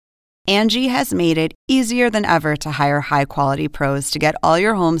Angie has made it easier than ever to hire high-quality pros to get all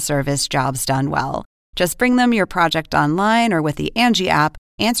your home service jobs done well. Just bring them your project online or with the Angie app,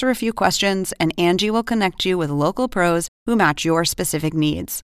 answer a few questions, and Angie will connect you with local pros who match your specific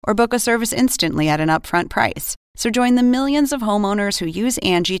needs. Or book a service instantly at an upfront price. So join the millions of homeowners who use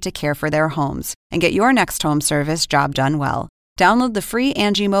Angie to care for their homes and get your next home service job done well. Download the free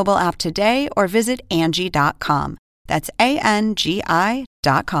Angie mobile app today or visit Angie.com. That's ANGI.com.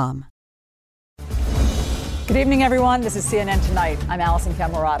 Good evening, everyone. This is CNN Tonight. I'm Allison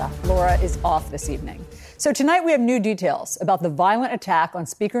Camerata. Laura is off this evening. So tonight we have new details about the violent attack on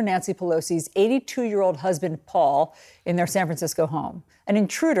Speaker Nancy Pelosi's 82-year-old husband, Paul, in their San Francisco home. An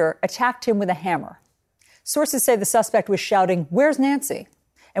intruder attacked him with a hammer. Sources say the suspect was shouting, "Where's Nancy?"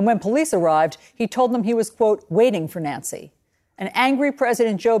 And when police arrived, he told them he was, quote, waiting for Nancy. An angry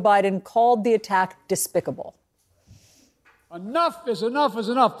President Joe Biden called the attack despicable. Enough is enough is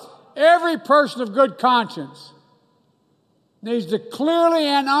enough. Every person of good conscience needs to clearly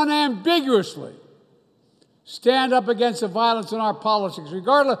and unambiguously stand up against the violence in our politics,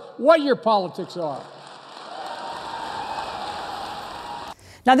 regardless of what your politics are.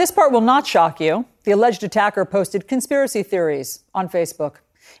 Now, this part will not shock you. The alleged attacker posted conspiracy theories on Facebook,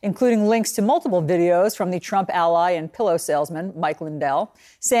 including links to multiple videos from the Trump ally and pillow salesman, Mike Lindell,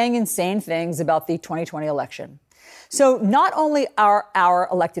 saying insane things about the 2020 election. So not only are our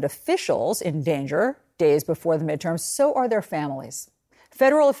elected officials in danger days before the midterms, so are their families.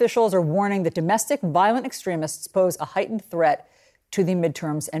 Federal officials are warning that domestic violent extremists pose a heightened threat to the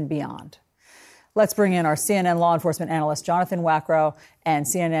midterms and beyond. Let's bring in our CNN law enforcement analyst, Jonathan Wackrow, and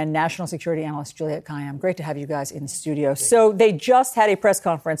CNN national security analyst, Juliette Kayyem. Great to have you guys in the studio. So they just had a press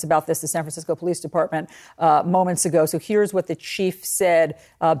conference about this, the San Francisco Police Department, moments ago. So here's what the chief said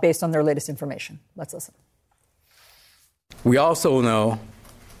based on their latest information. Let's listen. We also know,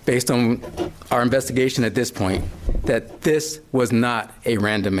 based on our investigation at this point, that this was not a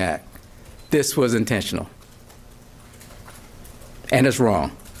random act. This was intentional. And it's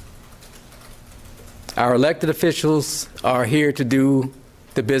wrong. Our elected officials are here to do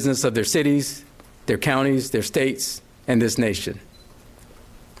the business of their cities, their counties, their states, and this nation.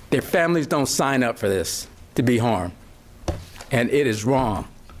 Their families don't sign up for this to be harmed, and it is wrong.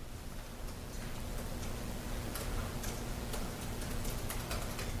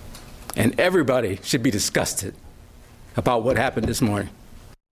 And everybody should be disgusted about what happened this morning.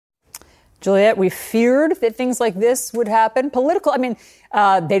 Juliette, we feared that things like this would happen.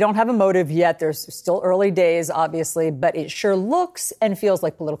 They don't have a motive yet. There's still early days, obviously, but it sure looks and feels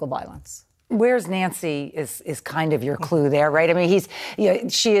like political violence. Where's Nancy is kind of your clue there, right? I mean,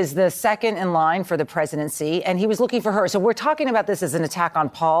 she is the second in line for the presidency, and he was looking for her. So we're talking about this as an attack on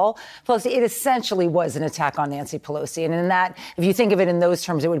Paul Pelosi. It essentially was an attack on Nancy Pelosi. And in that, if you think of it in those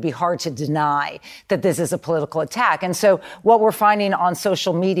terms, it would be hard to deny that this is a political attack. And so what we're finding on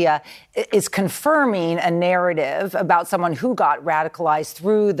social media is confirming a narrative about someone who got radicalized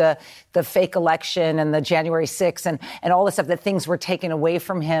through the fake election and the January 6th and all the stuff, that things were taken away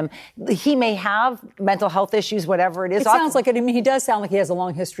from him. He may have mental health issues, whatever it is. It sounds like it. I mean, he does sound like he has a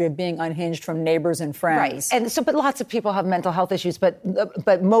long history of being unhinged from neighbors and friends. Right. And so, but lots of people have mental health issues, but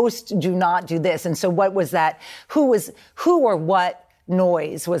most do not do this. And so what was that? Who or what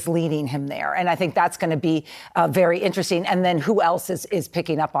noise was leading him there? And I think that's going to be very interesting. And then who else is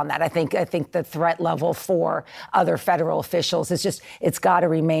picking up on that? I think the threat level for other federal officials is just, it's got to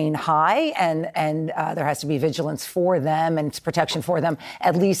remain high, and there has to be vigilance for them and protection for them,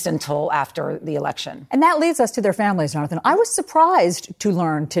 at least until after the election. And that leads us to their families, Jonathan. I was surprised to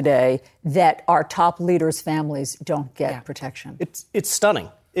learn today that our top leaders' families don't get protection. It's stunning.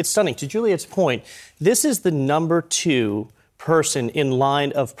 It's stunning. To Juliette's point, this is the number 2 person in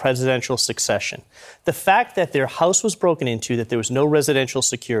line of presidential succession. The fact that their house was broken into, that there was no residential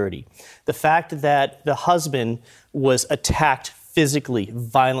security, the fact that the husband was attacked physically,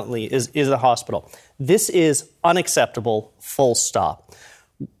 violently, is in the hospital. This is unacceptable, full stop.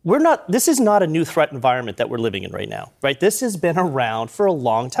 This is not a new threat environment that we're living in right now, right? This has been around for a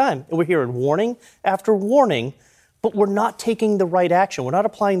long time. And we're hearing warning after warning, but we're not taking the right action. We're not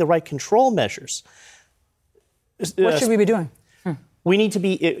applying the right control measures. What should we be doing? We need to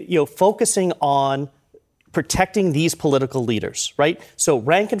be, focusing on protecting these political leaders, right? So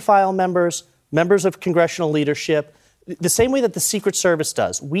rank and file members of congressional leadership, the same way that the Secret Service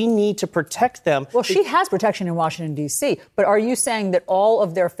does. We need to protect them. Well, she has protection in Washington, D.C., but are you saying that all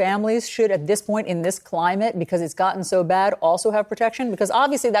of their families should, at this point in this climate, because it's gotten so bad, also have protection? Because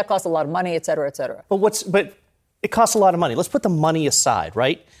obviously that costs a lot of money, et cetera, et cetera. But it costs a lot of money. Let's put the money aside,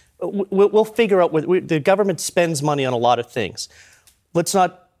 right? We'll figure out the government spends money on a lot of things. Let's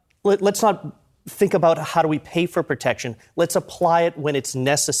not let's not think about how do we pay for protection. Let's apply it when it's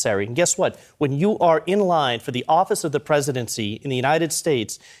necessary. And guess what? When you are in line for the office of the presidency in the United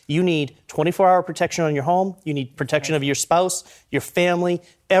States, you need 24-hour protection on your home. You need protection of your spouse, your family,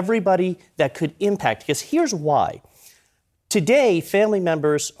 everybody that could impact. Because here's why. Today, family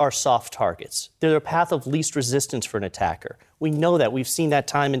members are soft targets. They're the path of least resistance for an attacker. We know that. We've seen that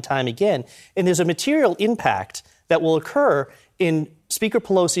time and time again. And there's a material impact that will occur in Speaker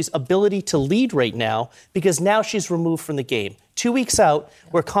Pelosi's ability to lead right now, because now she's removed from the game. 2 weeks out,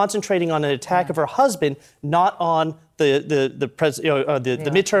 we're concentrating on an attack of her husband, not on the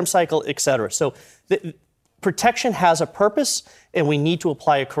midterm cycle, et cetera. So protection has a purpose, and we need to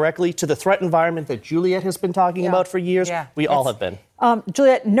apply it correctly to the threat environment that Juliet has been talking about for years. Yeah. We all have been.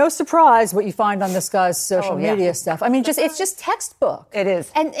 Juliet, no surprise what you find on this guy's social media stuff. I mean, it's just textbook. It is.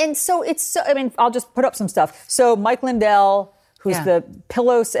 And so I'll just put up some stuff. So Mike Lindell, who's the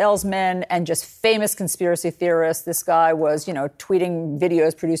pillow salesman and just famous conspiracy theorist. This guy was, tweeting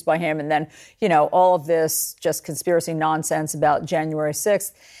videos produced by him, and then, all of this just conspiracy nonsense about January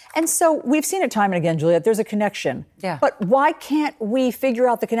 6th. And so we've seen it time and again, Juliet, there's a connection. Yeah. But why can't we figure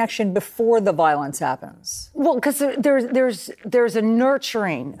out the connection before the violence happens? Well, because there's a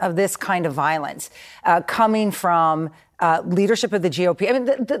nurturing of this kind of violence coming from leadership of the GOP. I mean,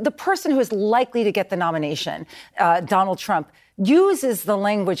 the person who is likely to get the nomination, Donald Trump, uses the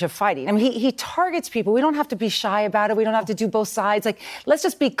language of fighting. I mean, he targets people. We don't have to be shy about it. We don't have to do both sides. Let's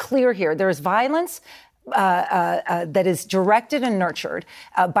just be clear here. There is violence that is directed and nurtured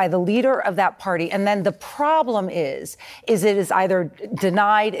by the leader of that party. And then the problem is it is either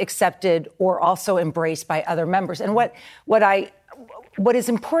denied, accepted, or also embraced by other members. And what is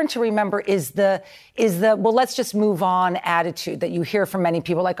important to remember is the well, let's just move on attitude that you hear from many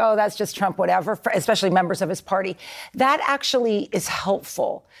people, like, oh, that's just Trump, whatever, especially members of his party. That actually is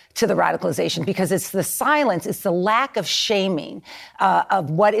helpful to the radicalization, because it's the silence, it's the lack of shaming of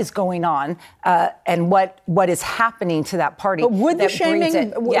what is going on and what is happening to that party. But would the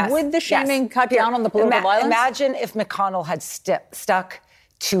shaming cut down on the political violence? Imagine if McConnell had stuck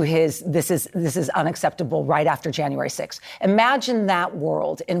to his, this is unacceptable right after January 6th. Imagine that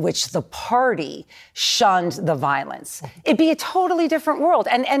world in which the party shunned the violence. It'd be a totally different world.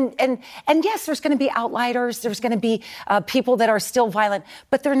 And yes, there's going to be outliers. There's going to be people that are still violent,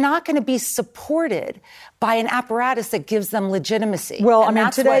 but they're not going to be supported by an apparatus that gives them legitimacy. Well,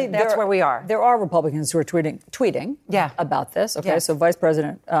 today that's where we are. There are Republicans who are tweeting about this. Okay, so Vice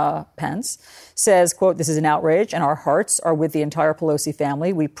President Pence says, quote, "This is an outrage and our hearts are with the entire Pelosi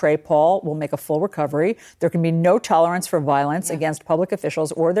family. We pray Paul will make a full recovery. There can be no tolerance for violence against public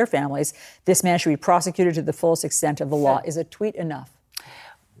officials or their families. This man should be prosecuted to the fullest extent of the law." Is a tweet enough?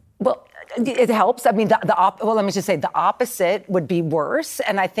 Well, it helps. I mean, let me just say the opposite would be worse.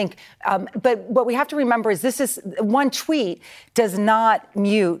 And I think, but what we have to remember is one tweet does not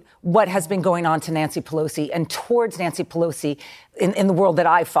mute what has been going on to Nancy Pelosi and towards Nancy Pelosi in the world that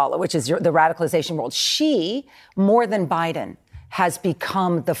I follow, which is the radicalization world. She, more than Biden, has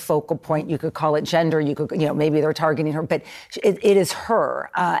become the focal point. You could call it gender. You could, maybe they're targeting her, but it is her.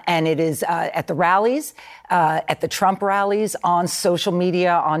 And it is at the rallies, at the Trump rallies, on social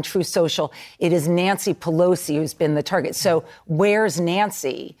media, on Truth Social. It is Nancy Pelosi who's been the target. So where's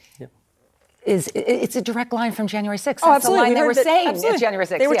Nancy? Yeah. It's a direct line from January 6th. That's absolutely. The line they were saying at January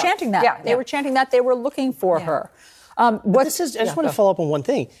 6th. They were chanting that. Yeah. They were chanting that. They were looking for her. I just want to follow up on one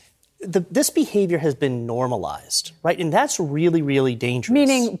thing. This behavior has been normalized, right? And that's really, really dangerous.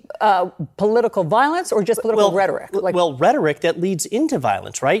 Meaning political violence or just political rhetoric? Rhetoric that leads into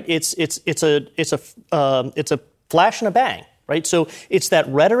violence, right? It's a flash and a bang, right? So it's that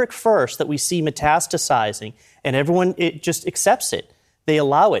rhetoric first that we see metastasizing, and everyone just accepts it. They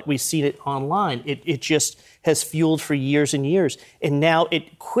allow it. We've seen it online. It just has fueled for years and years, and now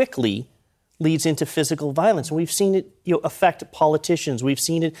it quickly leads into physical violence. And we've seen it affect politicians. We've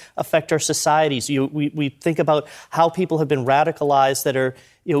seen it affect our societies. We think about how people have been radicalized that are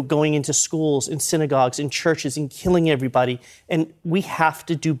going into schools, in synagogues, in churches, and killing everybody. And we have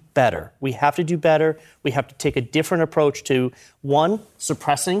to do better. We have to do better. We have to take a different approach to, one,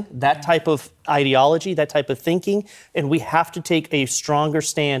 suppressing that type of ideology, that type of thinking. And we have to take a stronger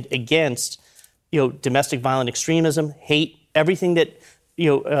stand against domestic violent extremism, hate, everything that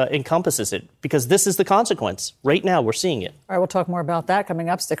encompasses it, because this is the consequence. Right now, we're seeing it. All right, we'll talk more about that coming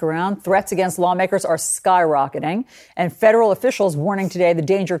up. Stick around. Threats against lawmakers are skyrocketing, and federal officials warning today the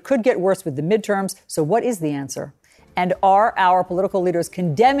danger could get worse with the midterms. So what is the answer? And are our political leaders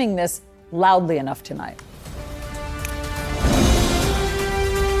condemning this loudly enough tonight?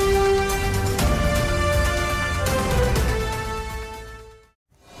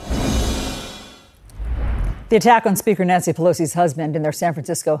 The attack on Speaker Nancy Pelosi's husband in their San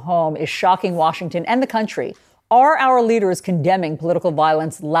Francisco home is shocking Washington and the country. Are our leaders condemning political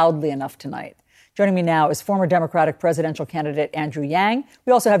violence loudly enough tonight? Joining me now is former Democratic presidential candidate Andrew Yang.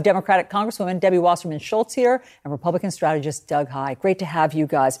 We also have Democratic Congresswoman Debbie Wasserman Schultz here and Republican strategist Doug Heye. Great to have you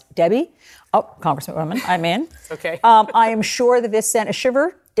guys. Debbie? Oh, Congresswoman, I mean. Okay. I am sure that this sent a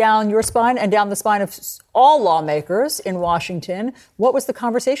shiver down your spine and down the spine of all lawmakers in Washington. What was the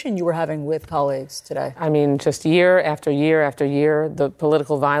conversation you were having with colleagues today? I mean, just year after year after year, the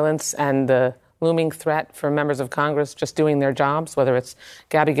political violence and the looming threat for members of Congress just doing their jobs, whether it's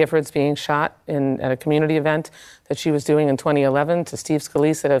Gabby Giffords being shot at a community event that she was doing in 2011, to Steve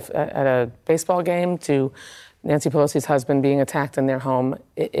Scalise at a baseball game, to Nancy Pelosi's husband being attacked in their home.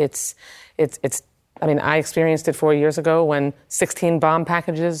 I mean, I experienced it 4 years ago when 16 bomb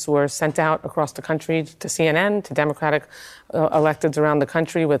packages were sent out across the country to CNN, to Democratic electeds around the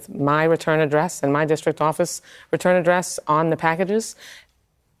country with my return address and my district office return address on the packages.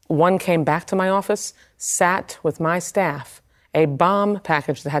 One came back to my office, sat with my staff, a bomb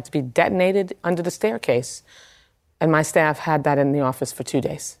package that had to be detonated under the staircase, and my staff had that in the office for 2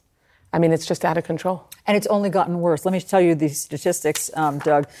 days. I mean, it's just out of control. And it's only gotten worse. Let me tell you these statistics,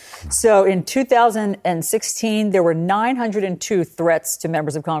 Doug. So in 2016, there were 902 threats to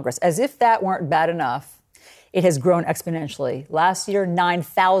members of Congress. As if that weren't bad enough, it has grown exponentially. Last year,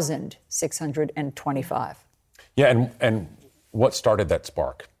 9,625. Yeah, and what started that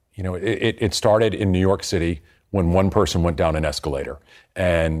spark? You know, it started in New York City when one person went down an escalator.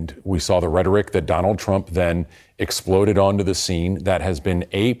 And we saw the rhetoric that Donald Trump then exploded onto the scene that has been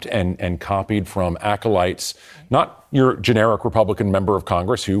aped and copied from acolytes, not your generic Republican member of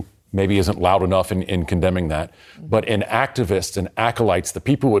Congress who maybe isn't loud enough in condemning that, but in activists and acolytes, the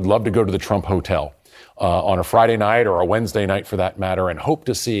people who would love to go to the Trump Hotel on a Friday night or a Wednesday night for that matter, and hope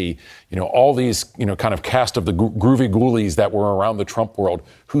to see, all these, kind of cast of the groovy ghoulies that were around the Trump world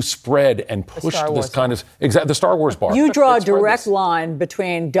who spread and pushed this kind of, the Star Wars bar. You draw a direct line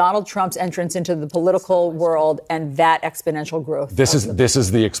between Donald Trump's entrance into the political world and that exponential growth. This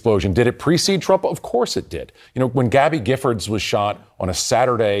is the explosion. Did it precede Trump? Of course it did. When Gabby Giffords was shot on a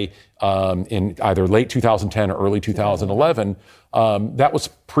Saturday in either late 2010 or early 2011, that was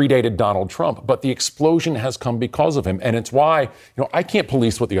predated Donald Trump, but the explosion has come because of him. And it's why, I can't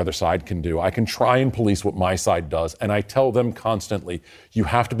police what the other side can do. I can try and police what my side does. And I tell them constantly, you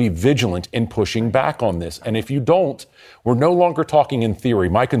have to be vigilant in pushing back on this. And if you don't, we're no longer talking in theory.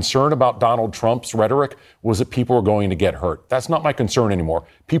 My concern about Donald Trump's rhetoric was that people are going to get hurt. That's not my concern anymore.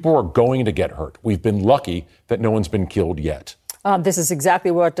 People are going to get hurt. We've been lucky that no one's been killed yet. This is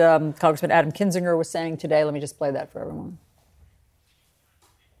exactly what Congressman Adam Kinzinger was saying today. Let me just play that for everyone.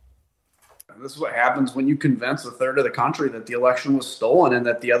 This is what happens when you convince a third of the country that the election was stolen and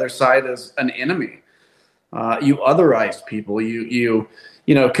that the other side is an enemy. You otherize people. You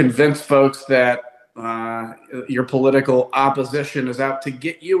convince folks that your political opposition is out to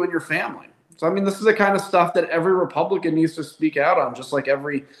get you and your family. So, this is the kind of stuff that every Republican needs to speak out on, just like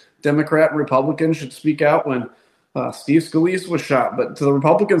every Democrat and Republican should speak out when Steve Scalise was shot. But to the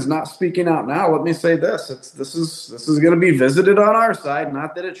Republicans not speaking out now, let me say this. This is going to be visited on our side.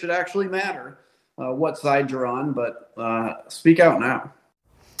 Not that it should actually matter what side you're on, but speak out now.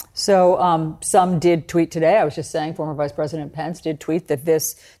 So some did tweet today. I was just saying former Vice President Pence did tweet that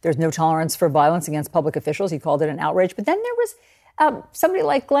there's no tolerance for violence against public officials. He called it an outrage. But then there was somebody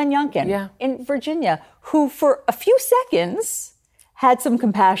like Glenn Youngkin in Virginia who for a few seconds had some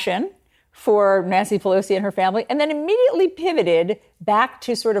compassion for Nancy Pelosi and her family, and then immediately pivoted back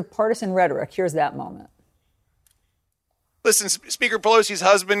to sort of partisan rhetoric. Here's that moment. Listen, Speaker Pelosi's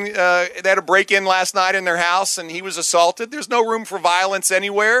husband, they had a break-in last night in their house, and he was assaulted. There's no room for violence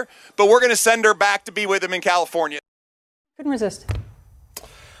anywhere, but we're going to send her back to be with him in California. Couldn't resist.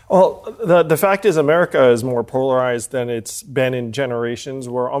 Well, the fact is America is more polarized than it's been in generations,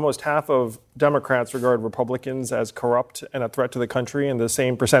 where almost half of Democrats regard Republicans as corrupt and a threat to the country, and the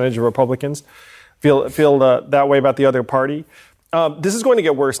same percentage of Republicans feel that way about the other party. This is going to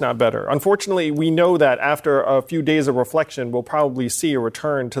get worse, not better. Unfortunately, we know that after a few days of reflection, we'll probably see a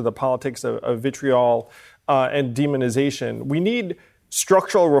return to the politics of vitriol and demonization. We need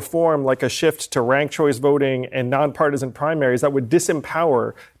structural reform like a shift to ranked choice voting and nonpartisan primaries that would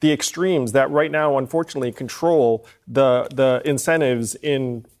disempower the extremes that right now, unfortunately, control the incentives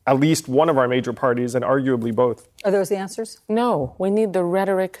in at least one of our major parties and arguably both. Are those the answers? No, we need the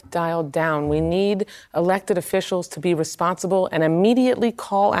rhetoric dialed down. We need elected officials to be responsible and immediately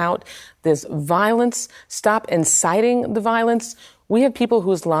call out this violence, stop inciting the violence. We have people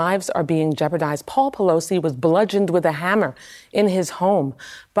whose lives are being jeopardized. Paul Pelosi was bludgeoned with a hammer in his home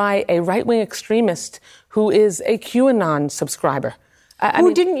by a right-wing extremist who is a QAnon subscriber.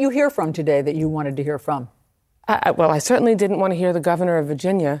 Who didn't you hear from today that you wanted to hear from? Well, I certainly didn't want to hear the governor of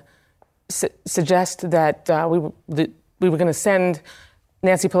Virginia suggest that we were going to send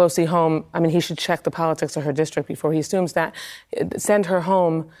Nancy Pelosi home. I mean, he should check the politics of her district before he assumes that. Send her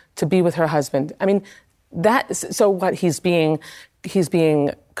home to be with her husband. I mean, so what? He's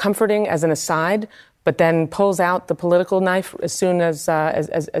being comforting as an aside, but then pulls out the political knife as soon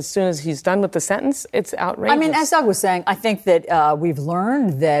as he's done with the sentence. It's outrageous. I mean, as Doug was saying, I think that we've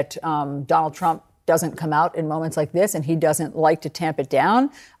learned that Donald Trump doesn't come out in moments like this, and he doesn't like to tamp it down.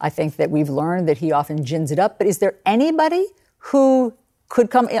 I think that we've learned that he often gins it up. But is there anybody who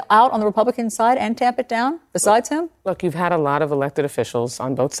could come out on the Republican side and tamp it down besides him? Look, you've had a lot of elected officials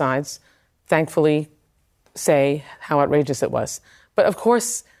on both sides, thankfully, say how outrageous it was. But of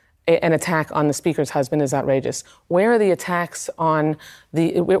course, an attack on the speaker's husband is outrageous. Where are the attacks on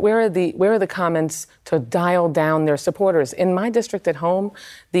where are the comments to dial down their supporters? In my district at home,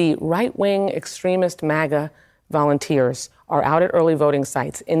 the right-wing extremist MAGA volunteers are out at early voting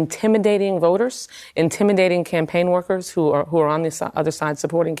sites, intimidating voters, intimidating campaign workers who are on the other side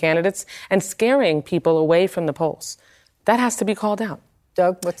supporting candidates, and scaring people away from the polls. That has to be called out.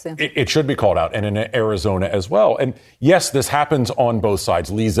 Doug, what's the answer? It should be called out, and in Arizona as well. And yes, this happens on both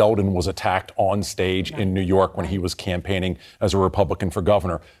sides. Lee Zeldin was attacked on stage in New York when he was campaigning as a Republican for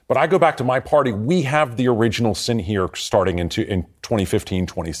governor. But I go back to my party. We have the original sin here starting in 2015,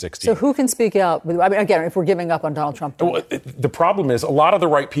 2016. So who can speak out? I mean, again, if we're giving up on Donald Trump. Well, the problem is a lot of the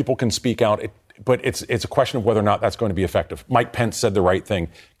right people can speak out. But it's a question of whether or not that's going to be effective. Mike Pence said the right thing.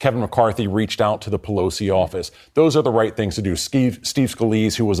 Kevin McCarthy reached out to the Pelosi office. Those are the right things to do. Steve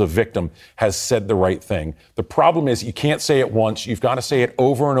Scalise, who was a victim, has said the right thing. The problem is you can't say it once. You've got to say it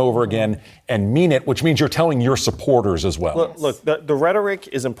over and over again and mean it, which means you're telling your supporters as well. Look, the rhetoric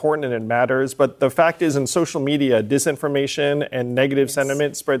is important and it matters. But the fact is in social media, disinformation and negative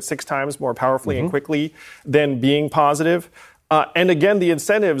sentiment spread 6 times more powerfully and quickly than being positive. And again, the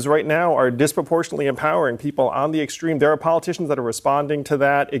incentives right now are disproportionately empowering people on the extreme. There are politicians that are responding to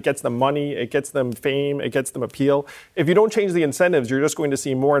that. It gets them money. It gets them fame. It gets them appeal. If you don't change the incentives, you're just going to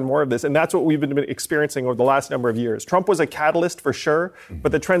see more and more of this. And that's what we've been experiencing over the last number of years. Trump was a catalyst for sure,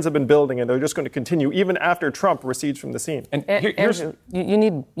 but the trends have been building and they're just going to continue even after Trump recedes from the scene. And Andrew, you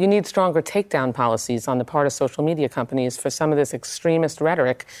need stronger takedown policies on the part of social media companies for some of this extremist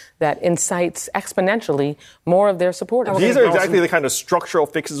rhetoric that incites exponentially more of their supporters. These are exactly the kind of structural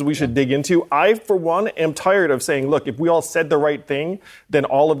fixes we should dig into. I, for one, am tired of saying, look, if we all said the right thing, then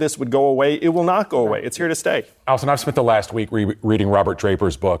all of this would go away. It will not go away. It's here to stay. Alison, I've spent the last week reading Robert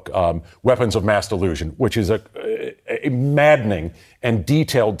Draper's book, Weapons of Mass Delusion, which is a maddening and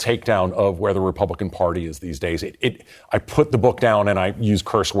detailed takedown of where the Republican Party is these days. I put the book down and I use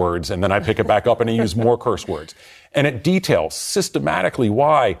curse words, and then I pick it back up and I use more curse words. And it details systematically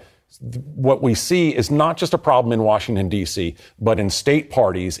why what we see is not just a problem in Washington, D.C., but in state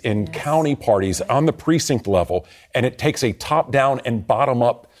parties, in county parties, on the precinct level. And it takes a top-down and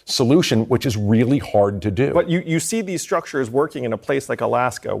bottom-up solution, which is really hard to do. But you see these structures working in a place like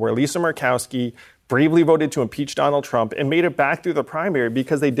Alaska, where Lisa Murkowski bravely voted to impeach Donald Trump and made it back through the primary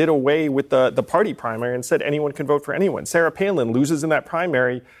because they did away with the party primary and said anyone can vote for anyone. Sarah Palin loses in that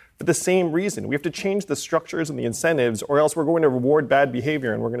primary for the same reason. We have to change the structures and the incentives, or else we're going to reward bad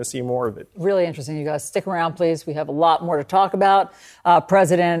behavior, and we're going to see more of it. Really interesting. You guys stick around, please. We have a lot more to talk about.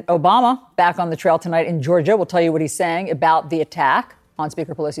 President Obama back on the trail tonight in Georgia. We'll tell you what he's saying about the attack on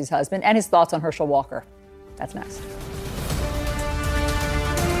Speaker Pelosi's husband and his thoughts on Herschel Walker. That's next.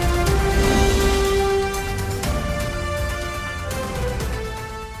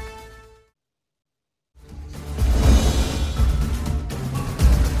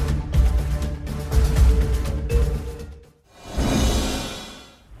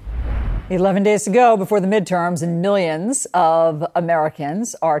 "11 days to go before the midterms, and millions of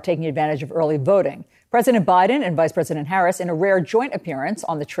Americans are taking advantage of early voting. President Biden and Vice President Harris in a rare joint appearance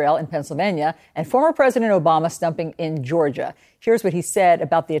on the trail in Pennsylvania, and former President Obama stumping in Georgia. Here's what he said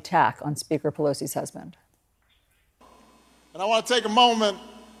about the attack on Speaker Pelosi's husband. And I want to take a moment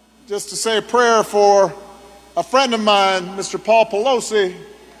just to say a prayer for a friend of mine, Mr. Paul Pelosi,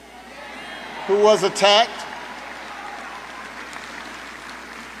 who was attacked.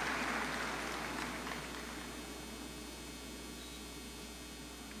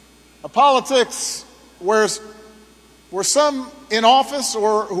 A politics where some in office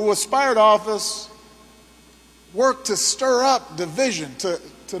or who aspire to office work to stir up division,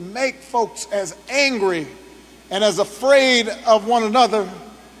 to make folks as angry and as afraid of one another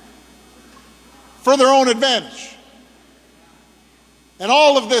for their own advantage. And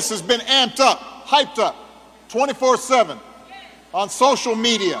all of this has been amped up, hyped up, 24/7 on social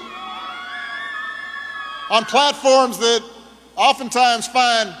media, on platforms that oftentimes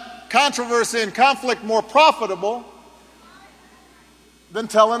find controversy and conflict more profitable than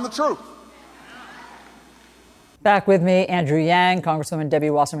telling the truth. Back with me, Andrew Yang, Congresswoman Debbie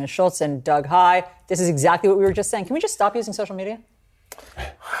Wasserman Schultz, and Doug Heye. This is exactly what we were just saying. Can we just stop using social media?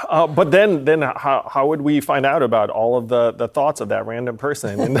 But then how would we find out about all of the thoughts of that random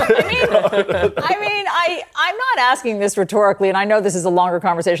person? I'm not asking this rhetorically, and I know this is a longer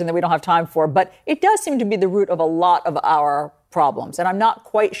conversation that we don't have time for, but it does seem to be the root of a lot of our problems, and I'm not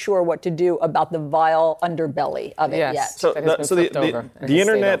quite sure what to do about the vile underbelly of it yet. So the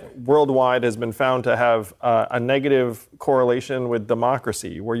internet worldwide has been found to have a negative correlation with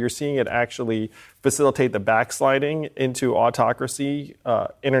democracy, where you're seeing it actually facilitate the backsliding into autocracy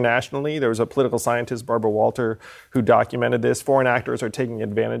internationally. There was a political scientist, Barbara Walter, who documented this. Foreign actors are taking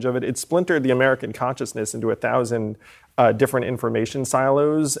advantage of it. It splintered the American consciousness into 1,000 different information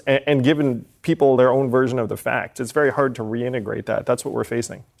silos and given people their own version of the facts. It's very hard to reintegrate that. That's what we're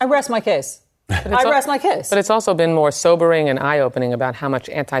facing. I rest my case. But it's also been more sobering and eye-opening about how much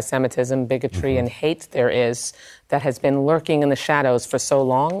anti-Semitism, bigotry, and hate there is that has been lurking in the shadows for so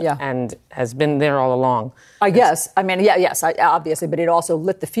long and has been there all along. Obviously, but it also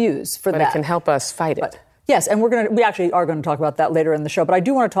lit the fuse for that. But it can help us fight it. Yes, and we actually are going to talk about that later in the show. But I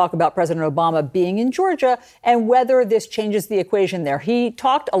do want to talk about President Obama being in Georgia and whether this changes the equation there. He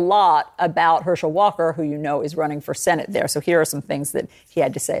talked a lot about Herschel Walker, who you know is running for Senate there. So here are some things that he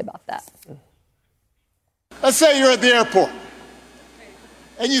had to say about that. Let's say you're at the airport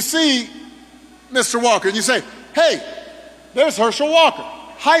and you see Mr. Walker and you say, hey, there's Herschel Walker,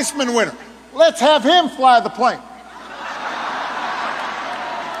 Heisman winner. Let's have him fly the plane.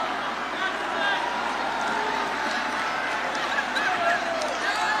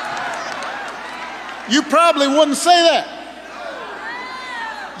 You probably wouldn't say that.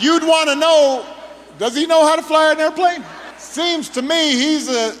 You'd want to know, does he know how to fly an airplane? Seems to me he's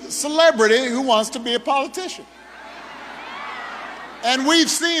a celebrity who wants to be a politician. And we've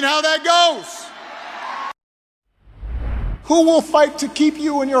seen how that goes. Who will fight to keep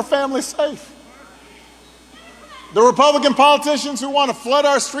you and your family safe? The Republican politicians who want to flood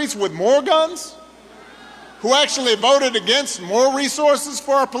our streets with more guns? Who actually voted against more resources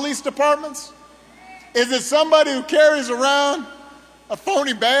for our police departments? Is it somebody who carries around a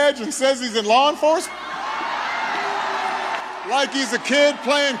phony badge and says he's in law enforcement? Like he's a kid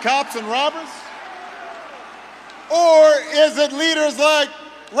playing cops and robbers? Or is it leaders like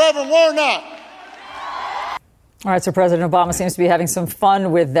Reverend Warnock? All right, so President Obama seems to be having some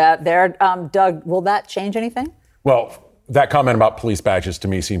fun with that there. Doug, will that change anything? Well, that comment about police badges to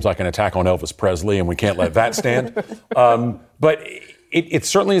me seems like an attack on Elvis Presley, and we can't let that stand. But it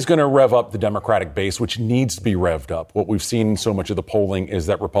certainly is going to rev up the Democratic base, which needs to be revved up. What we've seen in so much of the polling is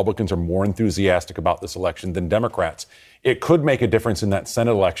that Republicans are more enthusiastic about this election than Democrats. It could make a difference in that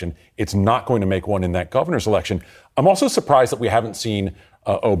Senate election. It's not going to make one in that governor's election. I'm also surprised that we haven't seen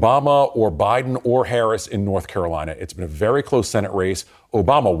Obama or Biden or Harris in North Carolina. It's been a very close Senate race.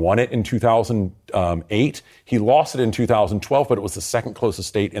 Obama won it in 2008. He lost it in 2012, but it was the second closest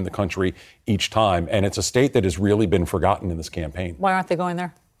state in the country each time. And it's a state that has really been forgotten in this campaign. Why aren't they going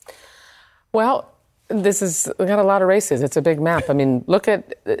there? Well, we got a lot of races. It's a big map. I mean, look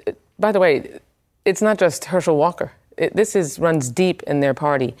at, by the way, it's not just Herschel Walker. This runs deep in their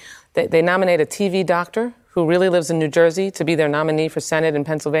party. They nominate a TV doctor who really lives in New Jersey to be their nominee for Senate in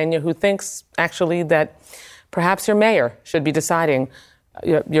Pennsylvania, who thinks actually that perhaps your mayor should be deciding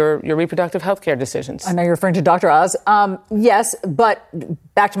your reproductive health care decisions. I know you're referring to Dr. Oz. Yes, but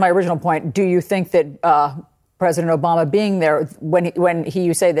back to my original point, do you think that President Obama being there,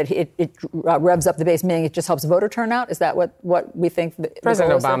 you say that it revs up the base, meaning it just helps voter turnout? Is that what we think?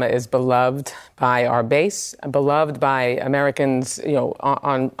 President Obama is beloved by our base, beloved by Americans,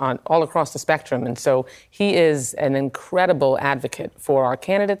 on all across the spectrum, and so he is an incredible advocate for our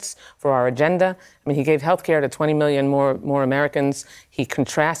candidates, for our agenda. I mean, he gave health care to 20 million more Americans. He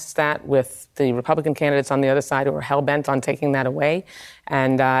contrasts that with the Republican candidates on the other side who are hell-bent on taking that away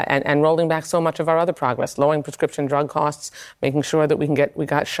and rolling back so much of our other progress, lowering prescription drug costs, making sure that we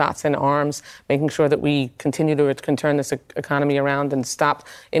got shots in arms, making sure that we continue to turn this economy around and stop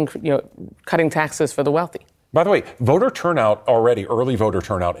cutting taxes for the wealthy. By the way, early voter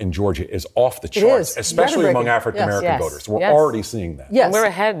turnout in Georgia is off the charts, especially among African-American voters. We're already seeing that. Yes. And we're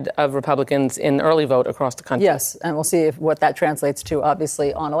ahead of Republicans in early vote across the country. Yes, and we'll see what that translates to,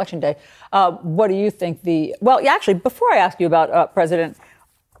 obviously, on Election Day. What do you think actually, before I ask you about President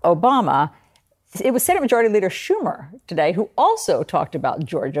Obama, it was Senate Majority Leader Schumer today who also talked about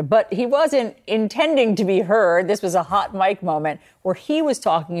Georgia, but he wasn't intending to be heard. This was a hot mic moment where he was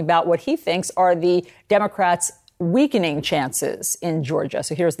talking about what he thinks are the Democrats' weakening chances in Georgia.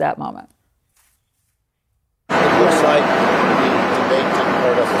 So here's that moment. It looks like the debate didn't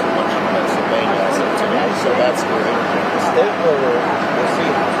hurt us as much in Pennsylvania as of today, so that's good. The state where we'll see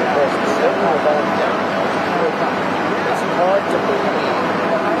how it goes. The state where we're going down, it's hard to believe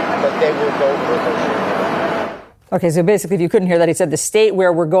that they will go for the. Okay, so basically, if you couldn't hear that, he said the state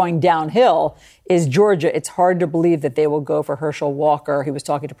where we're going downhill is Georgia. It's hard to believe that they will go for Herschel Walker. He was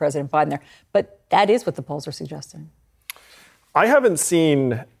talking to President Biden there. But that is what the polls are suggesting. I haven't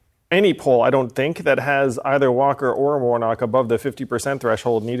seen any poll, I don't think, that has either Walker or Warnock above the 50%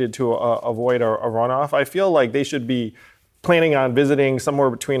 threshold needed to avoid a runoff. I feel like they should be planning on visiting somewhere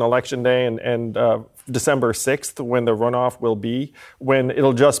between Election Day and December 6th, when the runoff will be, when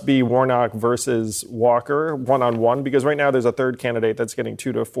it'll just be Warnock versus Walker one-on-one, because right now there's a third candidate that's getting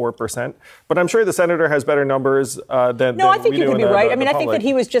 2 to 4%. But I'm sure the senator has better numbers than No, I think you could be right. I think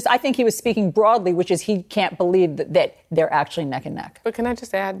I think he was speaking broadly, which is he can't believe that they're actually neck and neck. But can I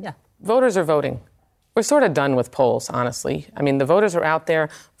just add? Yeah. Voters are voting. We're sort of done with polls, honestly. I mean, the voters are out there.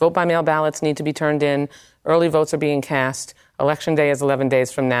 Vote-by-mail ballots need to be turned in. Early votes are being cast. Election Day is 11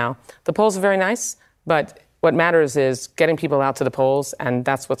 days from now. The polls are very nice, but what matters is getting people out to the polls, and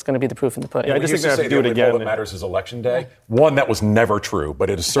that's what's going to be the proof in the pudding. Yeah, I just think they have to do it again. What matters is Election Day. One, that was never true, but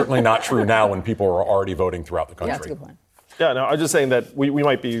it is certainly not true now when people are already voting throughout the country. Yeah, that's a good point. Yeah, no, I'm just saying that we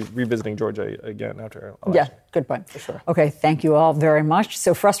might be revisiting Georgia again after election. Yeah, good point. For sure. Okay, thank you all very much.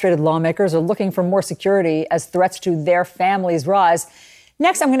 So frustrated lawmakers are looking for more security as threats to their families rise.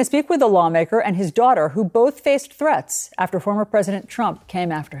 Next, I'm going to speak with a lawmaker and his daughter who both faced threats after former President Trump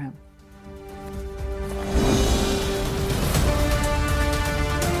came after him.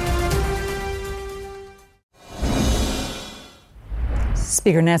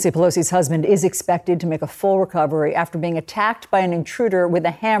 Speaker Nancy Pelosi's husband is expected to make a full recovery after being attacked by an intruder with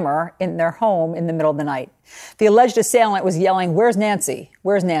a hammer in their home in the middle of the night. The alleged assailant was yelling, "Where's Nancy?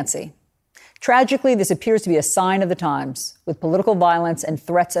 Where's Nancy?" Tragically, this appears to be a sign of the times, with political violence and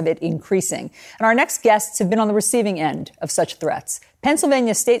threats of it increasing. And our next guests have been on the receiving end of such threats.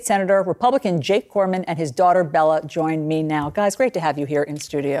 Pennsylvania State Senator, Republican Jake Corman, and his daughter Bella join me now. Guys, great to have you here in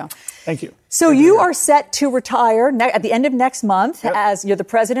studio. Thank you. So you are set to retire at the end of next month as you're the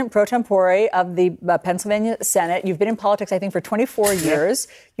president pro tempore of the Pennsylvania Senate. You've been in politics, I think, for 24 years.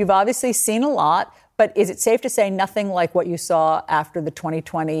 You've obviously seen a lot, but is it safe to say nothing like what you saw after the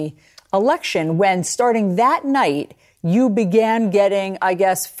 2020 election, when starting that night, you began getting, I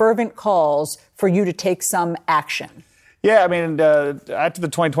guess, fervent calls for you to take some action? Yeah, I mean, after the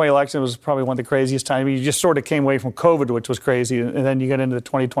 2020 election, it was probably one of the craziest times. I mean, you just sort of came away from COVID, which was crazy, and then you get into the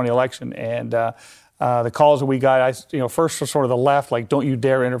 2020 election. And the calls that we got, first was sort of the left, like, don't you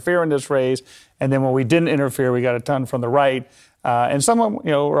dare interfere in this race. And then when we didn't interfere, we got a ton from the right. And some of them,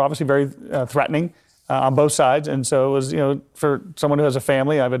 were obviously very threatening on both sides. And so it was, for someone who has a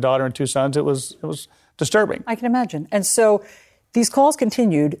family, I have a daughter and two sons, it was disturbing. I can imagine. And so these calls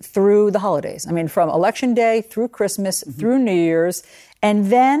continued through the holidays. I mean, from Election Day through Christmas, through New Year's, and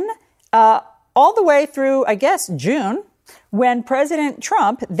then all the way through, I guess, June, when President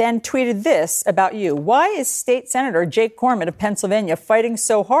Trump then tweeted this about you. Why is State Senator Jake Corman of Pennsylvania fighting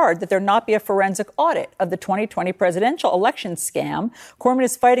so hard that there not be a forensic audit of the 2020 presidential election scam? Corman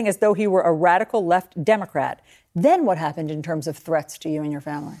is fighting as though he were a radical left Democrat. Then what happened in terms of threats to you and your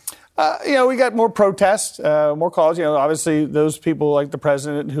family? We got more protests, more calls. Obviously those people like the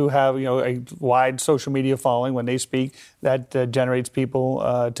president who have, a wide social media following, when they speak, that generates people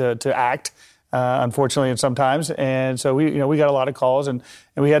to act. Unfortunately, and sometimes. And so we got a lot of calls, and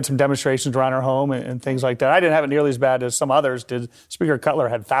we had some demonstrations around our home and things like that. I didn't have it nearly as bad as some others did. Speaker Cutler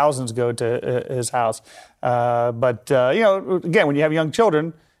had thousands go to his house. But again, when you have young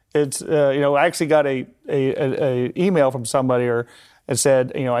children, it's, I actually got a email from somebody that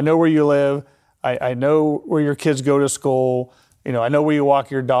said, I know where you live. I know where your kids go to school. I know where you walk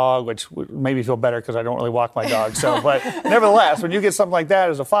your dog, which made me feel better because I don't really walk my dog. So, but nevertheless, when you get something like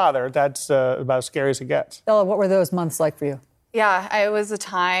that as a father, that's about as scary as it gets. Bella, what were those months like for you? Yeah, it was a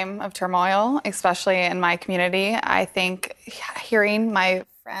time of turmoil, especially in my community. I think hearing my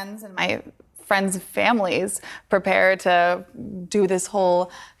friends and families prepare to do this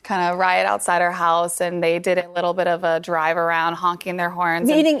whole kind of riot outside our house, and they did a little bit of a drive around, honking their horns.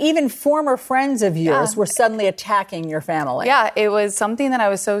 Meaning even former friends of yours were suddenly attacking your family. Yeah, it was something that I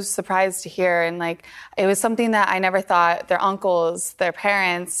was so surprised to hear, and like it was something that I never thought their uncles, their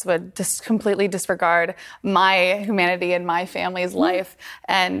parents would just completely disregard my humanity and my family's life.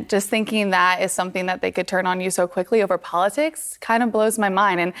 And just thinking that is something that they could turn on you so quickly over politics kind of blows my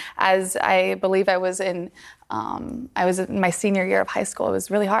mind. And as I believe I was in my senior year of high school. It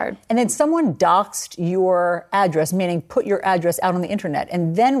was really hard. And then someone doxed your address, meaning put your address out on the internet.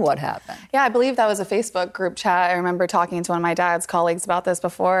 And then what happened? Yeah, I believe that was a Facebook group chat. I remember talking to one of my dad's colleagues about this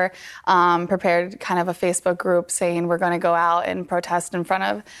before, prepared kind of a Facebook group saying we're going to go out and protest in front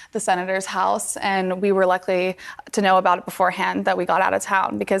of the senator's house. And we were lucky to know about it beforehand that we got out of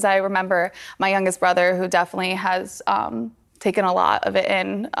town, because I remember my youngest brother, who definitely has taken a lot of it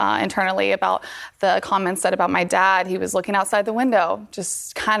in internally about the comments said about my dad. He was looking outside the window,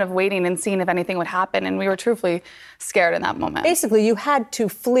 just kind of waiting and seeing if anything would happen. And we were truthfully scared in that moment. Basically, you had to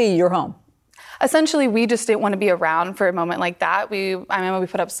flee your home. Essentially, we just didn't want to be around for a moment like that. I remember we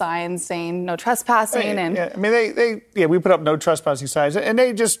put up signs saying no trespassing. I mean, we put up no trespassing signs, and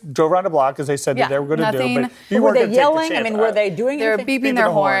they just drove around the block as they said that they were going to do. But were they yelling? I mean, were they doing anything? They were beeping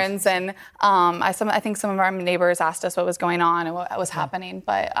their horns, and I think some of our neighbors asked us what was going on and what was happening.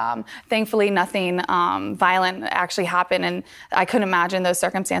 But thankfully, nothing violent actually happened, and I couldn't imagine those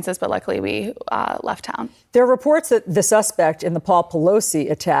circumstances. But luckily, we left town. There are reports that the suspect in the Paul Pelosi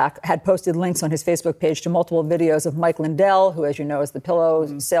attack had posted links on his Facebook page to multiple videos of Mike Lindell, who, as you know, is the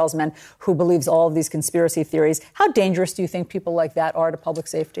pillow salesman who believes all of these conspiracy theories. How dangerous do you think people like that are to public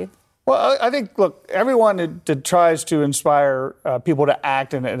safety? Well, I think, look, everyone that tries to inspire people to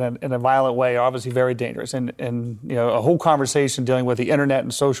act in a violent way are obviously very dangerous. And you know, a whole conversation dealing with the internet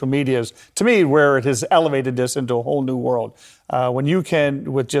and social media is, to me, where it has elevated this into a whole new world. When you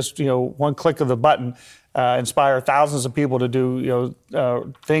can, with just one click of the button, inspire thousands of people to do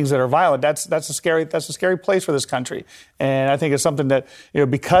things that are violent. That's a scary place for this country. And I think it's something that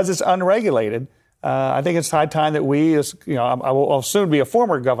because it's unregulated. I think it's high time that we, I'll soon be a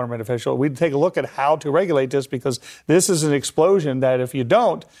former government official, we take a look at how to regulate this, because this is an explosion that if you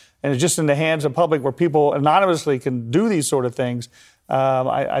don't, and it's just in the hands of public where people anonymously can do these sort of things,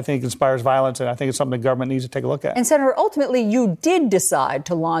 I think inspires violence, and I think it's something the government needs to take a look at. And Senator, ultimately, you did decide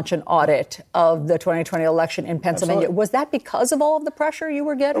to launch an audit of the 2020 election in Pennsylvania. Absolutely. Was that because of all of the pressure you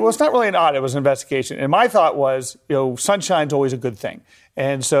were getting? Well, it's not really an audit; it was an investigation. And my thought was, sunshine's always a good thing.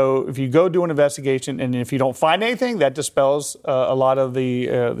 And so, if you go do an investigation, and if you don't find anything, that dispels a lot of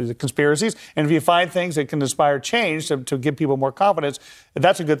the conspiracies. And if you find things that can inspire change to give people more confidence,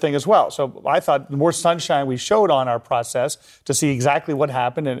 that's a good thing as well. So I thought the more sunshine we showed on our process to see exactly what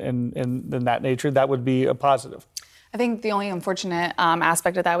happened and in that nature, that would be a positive. I think the only unfortunate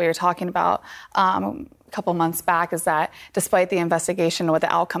aspect of that we were talking about a couple months back is that despite the investigation and what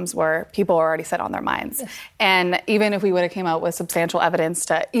the outcomes were, people were already set on their minds. Yes. And even if we would have came out with substantial evidence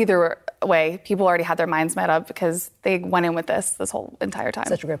to either way, people already had their minds made up because they went in with this whole entire time.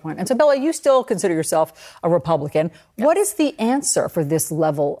 Such a great point. And so, Bella, you still consider yourself a Republican. Yes. What is the answer for this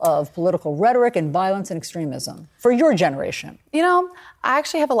level of political rhetoric and violence and extremism for your generation? I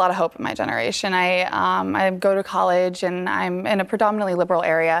actually have a lot of hope in my generation. I go to college, and I'm in a predominantly liberal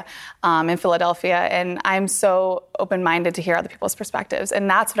area in Philadelphia, and I'm so open-minded to hear other people's perspectives, and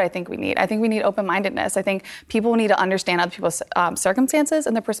that's what I think we need. I think we need open-mindedness. I think people need to understand other people's circumstances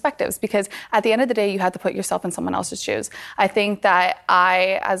and their perspectives, because at the end of the day, you have to put yourself in someone else's shoes. I think that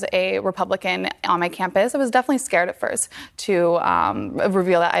I, as a Republican on my campus, I was definitely scared at first to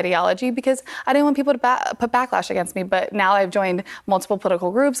reveal that ideology, because I didn't want people to put backlash against me, but now I've joined multiple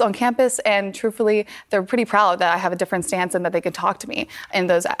political groups on campus, and truthfully, they're pretty proud that I have a different stance and that they could talk to me in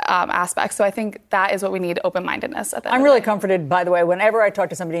those aspects. So I think that is what we need, open-mindedness. I'm really comforted, by the way, whenever I talk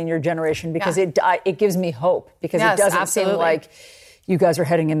to somebody in your generation, because it gives me hope, because it doesn't seem like you guys are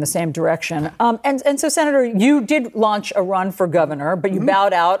heading in the same direction. And so, Senator, you did launch a run for governor, but you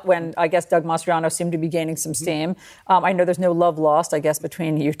bowed out when, I guess, Doug Mastriano seemed to be gaining some steam. I know there's no love lost, I guess,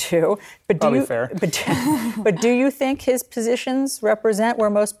 between you two. But Probably fair. But do you think his positions represent where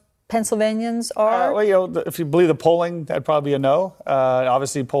most Pennsylvanians are? If you believe the polling, that'd probably be a no.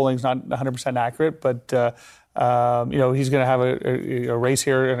 Obviously, polling's not 100% accurate, but he's going to have a race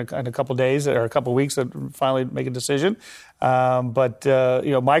here in a couple of days or a couple of weeks to finally make a decision. But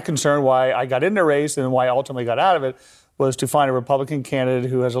my concern why I got in the race and why I ultimately got out of it was to find a Republican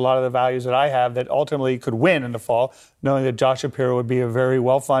candidate who has a lot of the values that I have that ultimately could win in the fall, knowing that Josh Shapiro would be a very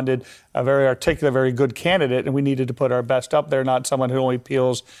well-funded, a very articulate, very good candidate, and we needed to put our best up there, not someone who only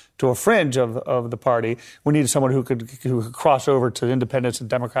appeals to a fringe of the party. We needed someone who could cross over to independents and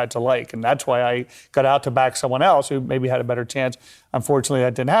Democrats alike, and that's why I got out to back someone else who maybe had a better chance. Unfortunately,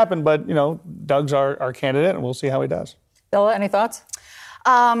 that didn't happen, but, Doug's our candidate, and we'll see how he does. Bella, any thoughts?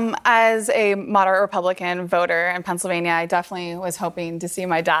 As a moderate Republican voter in Pennsylvania, I definitely was hoping to see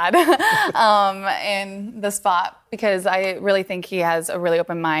my dad in the spot because I really think he has a really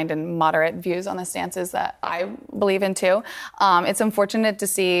open mind and moderate views on the stances that I believe in too. It's unfortunate to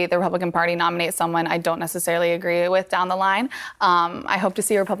see the Republican Party nominate someone I don't necessarily agree with down the line. I hope to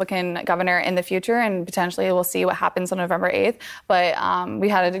see a Republican governor in the future, and potentially we'll see what happens on November 8th. But we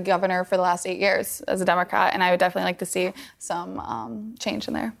had a governor for the last 8 years as a Democrat, and I would definitely like to see some change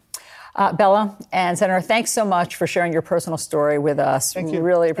in there. Bella and Senator, thanks so much for sharing your personal story with us. Thank you. We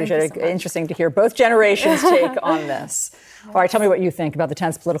really appreciate it. So interesting to hear both generations' take on this. All right, tell me what you think about the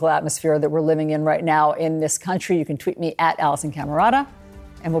tense political atmosphere that we're living in right now in this country. You can tweet me at Allison Camerata,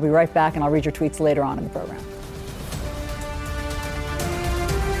 and we'll be right back, and I'll read your tweets later on in the program.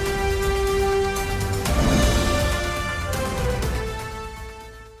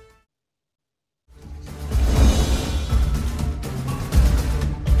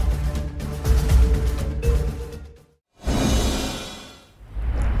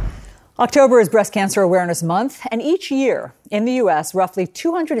 October is Breast Cancer Awareness Month, and each year in the U.S., roughly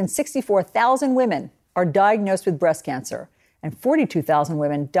 264,000 women are diagnosed with breast cancer, and 42,000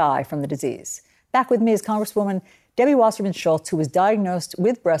 women die from the disease. Back with me is Congresswoman Debbie Wasserman Schultz, who was diagnosed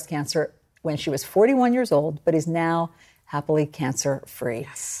with breast cancer when she was 41 years old, but is now happily cancer-free.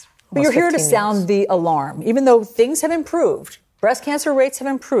 Yes. But you're here to sound the alarm. Even though things have improved, breast cancer rates have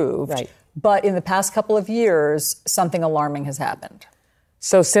improved, right, but in the past couple of years, something alarming has happened.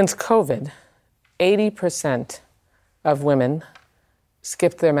 So since COVID, 80% of women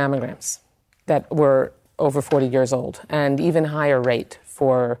skipped their mammograms that were over 40 years old, and even higher rate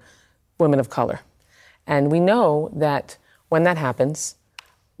for women of color. And we know that when that happens,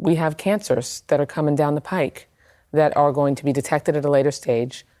 we have cancers that are coming down the pike that are going to be detected at a later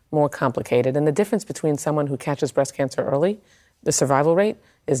stage, more complicated. And the difference between someone who catches breast cancer early, the survival rate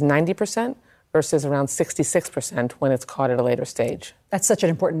is 90%, versus around 66% when it's caught at a later stage. That's such an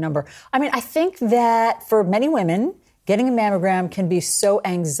important number. I mean, I think that for many women, getting a mammogram can be so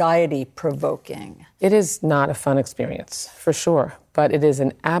anxiety-provoking. It is not a fun experience, for sure, but it is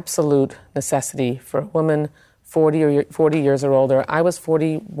an absolute necessity for a woman 40 years or older. I was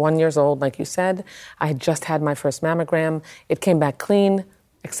 41 years old, like you said. I had just had my first mammogram. It came back clean,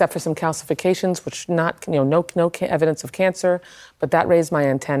 except for some calcifications, which no evidence of cancer, but that raised my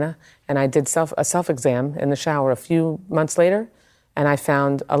antenna, and I did a self-exam in the shower a few months later, and I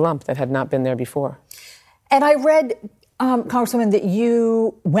found a lump that had not been there before. And I read, Congresswoman, that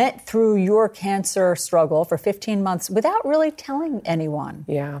you went through your cancer struggle for 15 months without really telling anyone.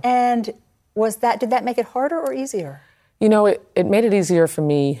 Yeah. And did that make it harder or easier? It made it easier for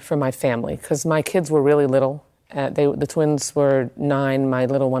me, for my family, because my kids were really little. The twins were 9, my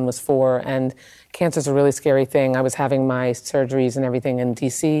little one was 4, and cancer's a really scary thing. I was having my surgeries and everything in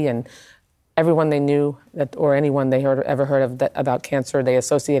D.C., and everyone they knew or anyone they ever heard of about cancer, they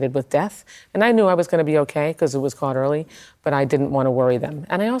associated with death. And I knew I was going to be okay because it was caught early, but I didn't want to worry them.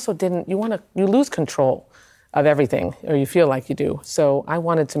 And I also you lose control of everything, or you feel like you do. So I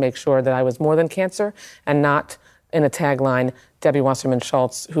wanted to make sure that I was more than cancer and not in a tagline, Debbie Wasserman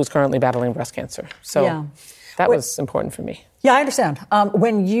Schultz, who's currently battling breast cancer. So. Yeah. That was important for me. Yeah, I understand.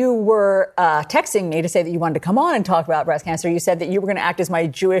 When you were texting me to say that you wanted to come on and talk about breast cancer, you said that you were going to act as my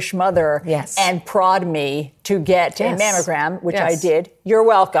Jewish mother and prod me to get a mammogram, which I did. You're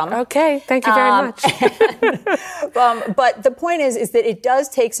welcome. Okay, thank you very much. But the point is that it does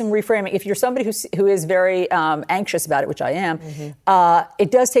take some reframing. If you're somebody who is very anxious about it, which I am,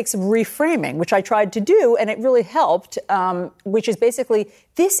 it does take some reframing, which I tried to do, and it really helped, which is basically,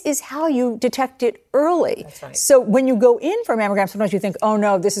 this is how you detect it early. That's right. So when you go in for a mammogram, sometimes you think, oh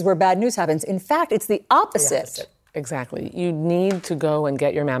no, this is where bad news happens. In fact, it's the opposite. Exactly. You need to go and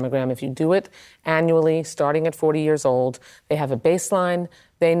get your mammogram. If you do it annually, starting at 40 years old, they have a baseline.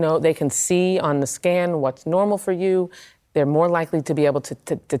 They know, they can see on the scan what's normal for you. They're more likely to be able to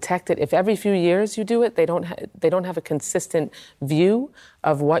detect it. If every few years you do it, they don't have a consistent view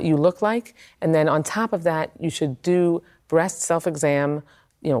of what you look like. And then on top of that, you should do breast self-exam,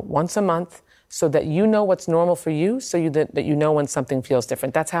 once a month, so that you know what's normal for you, so that you know when something feels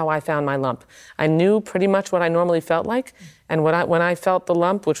different. That's how I found my lump. I knew pretty much what I normally felt like, and when I felt the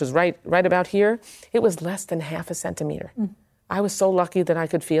lump, which was right about here, it was less than half a centimeter. I was so lucky that I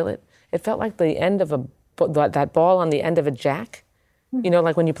could feel it. It felt like the end of that ball on the end of a jack, you know,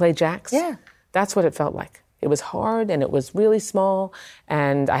 like when you play jacks. Yeah. That's what it felt like. It was hard and it was really small,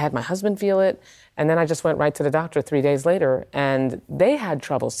 and I had my husband feel it, and then I just went right to the doctor 3 days later, and they had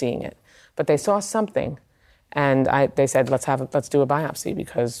trouble seeing it, but they saw something, and they said, let's do a biopsy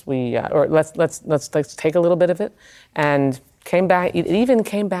because let's take a little bit of it, and it even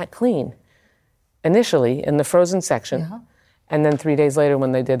came back clean initially in the frozen section, and then 3 days later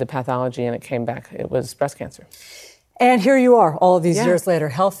when they did the pathology and it came back, it was breast cancer. And here you are, all of these years later,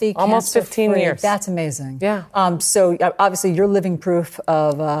 healthy, almost 15 cancer-free. years. That's amazing. Yeah. So obviously, you're living proof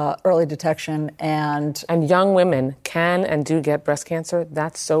of early detection, and young women can and do get breast cancer.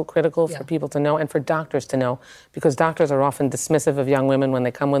 That's so critical for people to know and for doctors to know, because doctors are often dismissive of young women when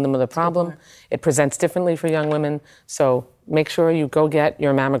they come with them with a problem. It presents differently for young women, so make sure you go get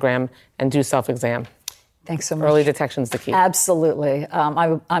your mammogram and do self-exam. Thanks so much. Early detection's the key. Absolutely.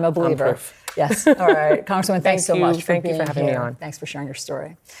 I'm a believer. I'm proof. Yes. All right. Congresswoman, thanks so much for being here. Thank you for having me on. Thanks for sharing your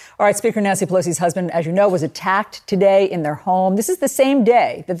story. All right. Speaker Nancy Pelosi's husband, as you know, was attacked today in their home. This is the same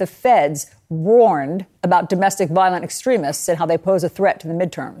day that the feds warned about domestic violent extremists and how they pose a threat to the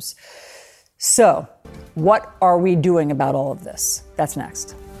midterms. So, what are we doing about all of this? That's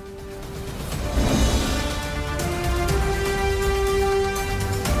next.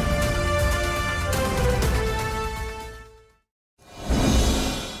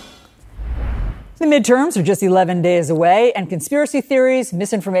 The midterms are just 11 days away, and conspiracy theories,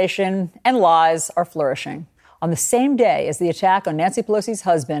 misinformation, and lies are flourishing. On the same day as the attack on Nancy Pelosi's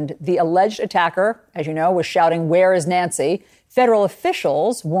husband, the alleged attacker, as you know, was shouting, "Where is Nancy?" Federal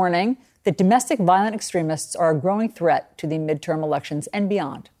officials warning that domestic violent extremists are a growing threat to the midterm elections and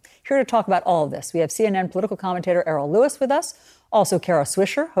beyond. Here to talk about all of this, we have CNN political commentator Errol Lewis with us, also Kara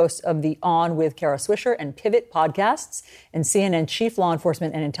Swisher, host of the On with Kara Swisher and Pivot podcasts, and CNN chief law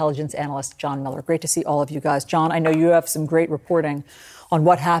enforcement and intelligence analyst John Miller. Great to see all of you guys. John, I know you have some great reporting on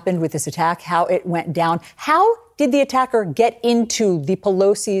what happened with this attack, how it went down. How did the attacker get into the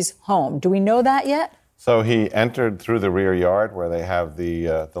Pelosi's home? Do we know that yet? So he entered through the rear yard where they have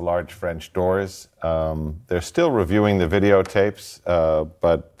the large French doors. They're still reviewing the videotapes,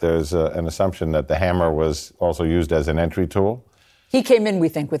 but there's an assumption that the hammer was also used as an entry tool. He came in, we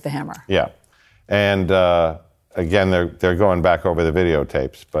think, with the hammer. Yeah. And again, they're going back over the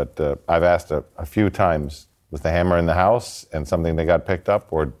videotapes, but I've asked a few times, was the hammer in the house and something that got picked up,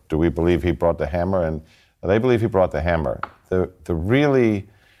 or do we believe he brought the hammer? And they believe he brought the hammer.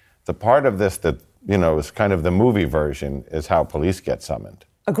 The part of this that, you know, is kind of the movie version is how police get summoned.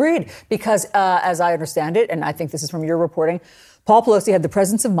 Agreed, because as I understand it, and I think this is from your reporting, Paul Pelosi had the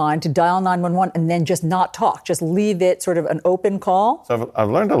presence of mind to dial 911 and then just not talk, just leave it sort of an open call. So I've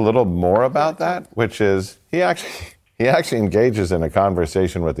learned a little more about that, which is he actually engages in a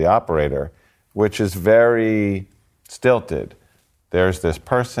conversation with the operator, which is very stilted. There's this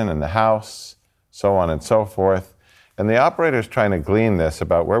person in the house, so on and so forth. And the operator's trying to glean this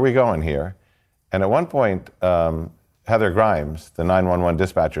about where are we going here. And at one point, Heather Grimes, the 911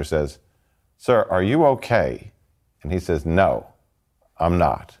 dispatcher, says, "Sir, are you okay?" And he says, "No, I'm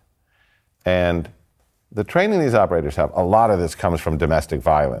not." And the training these operators have, a lot of this comes from domestic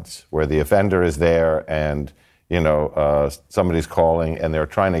violence, where the offender is there and, you know, somebody's calling and they're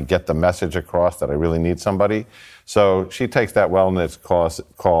trying to get the message across that I really need somebody. So she takes that wellness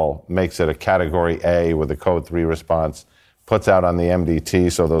call, makes it a category A with a code 3 response, puts out on the MDT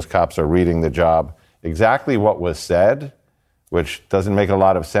so those cops are reading the job exactly what was said, which doesn't make a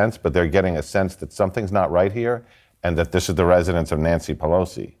lot of sense, but they're getting a sense that something's not right here and that this is the residence of Nancy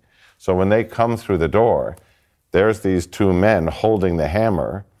Pelosi. So when they come through the door, there's these two men holding the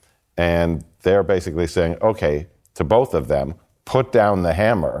hammer, and they're basically saying, okay, to both of them, put down the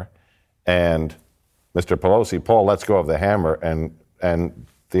hammer, and Mr. Pelosi, Paul, let's go of the hammer, and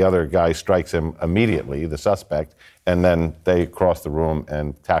the other guy strikes him immediately, the suspect, and then they cross the room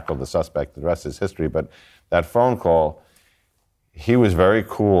and tackle the suspect. The rest is history. But that phone call, he was very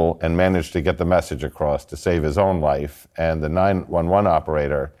cool and managed to get the message across to save his own life. And the 911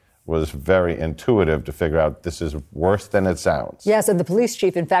 operator was very intuitive to figure out this is worse than it sounds. Yes, and the police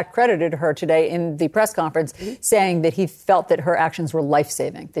chief, in fact, credited her today in the press conference, saying that he felt that her actions were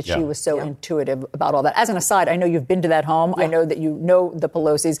life-saving, that she was so intuitive about all that. As an aside, I know you've been to that home. I know that you know the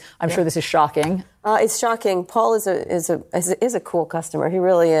Pelosis. I'm sure this is shocking. It's shocking. Paul is a cool customer. He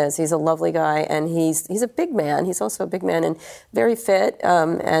really is. He's a lovely guy, and he's a big man. He's also a big man and very fit.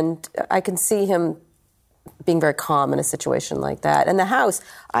 And I can see him being very calm in a situation like that. And the house,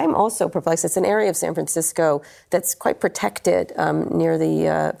 I'm also perplexed. It's an area of San Francisco that's quite protected near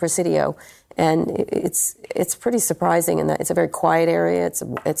the Presidio. And it's pretty surprising in that it's a very quiet area.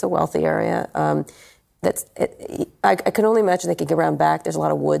 It's a wealthy area. I can only imagine they could get around back. There's a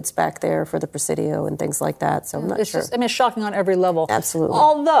lot of woods back there for the Presidio and things like that. So I'm not sure. It's shocking on every level. Absolutely.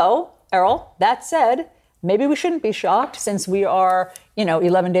 Although, Errol, that said, maybe we shouldn't be shocked since we are,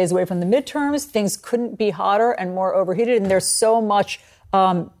 11 days away from the midterms. Things couldn't be hotter and more overheated. And there's so much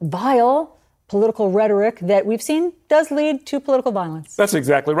vile political rhetoric that we've seen does lead to political violence. That's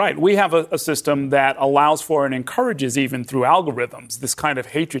exactly right. We have a system that allows for and encourages, even through algorithms, this kind of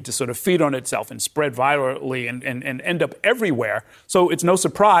hatred to sort of feed on itself and spread virally and end up everywhere. So it's no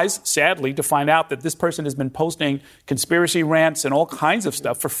surprise, sadly, to find out that this person has been posting conspiracy rants and all kinds of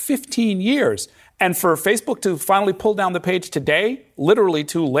stuff for 15 years. And for Facebook to finally pull down the page today, literally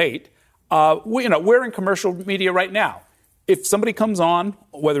too late, we're in commercial media right now. If somebody comes on,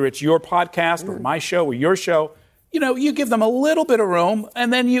 whether it's your podcast or my show or your show, you give them a little bit of room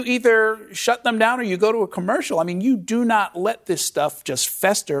and then you either shut them down or you go to a commercial. I mean, you do not let this stuff just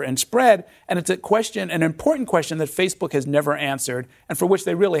fester and spread. And it's an important question that Facebook has never answered and for which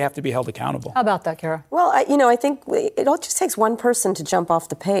they really have to be held accountable. How about that, Kara? Well, I think it all just takes one person to jump off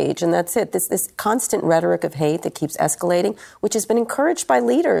the page, and that's it. This constant rhetoric of hate that keeps escalating, which has been encouraged by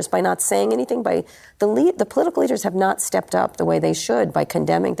leaders by not saying anything. By the political leaders have not stepped up the way they should by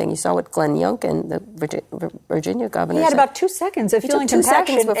condemning things. You saw what Glenn Youngkin, the Virginia governor, he had said. about 2 seconds of feeling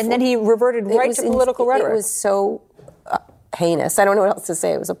compassion, and then he reverted right to political rhetoric. It was so heinous. I don't know what else to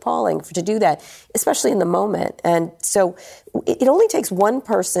say. It was appalling to do that, especially in the moment. And so it only takes one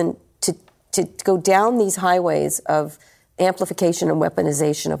person to go down these highways of amplification and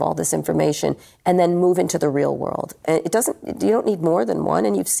weaponization of all this information and then move into the real world. And you don't need more than one.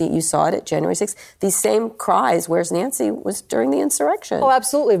 And you saw it at January 6th. These same cries, "Where's Nancy?" was during the insurrection. Oh,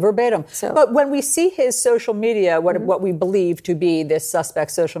 absolutely, verbatim. But when we see his social media, what we believe to be this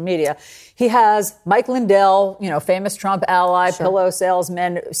suspect's social media, he has Mike Lindell, famous Trump ally, pillow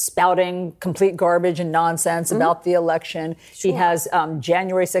salesman, spouting complete garbage and nonsense about the election. He has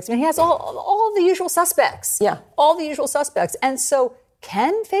January 6th. I mean, he has all the usual suspects. Yeah. All the usual suspects. And so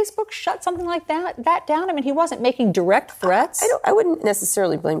can Facebook shut something like that down? I mean, he wasn't making direct threats. I wouldn't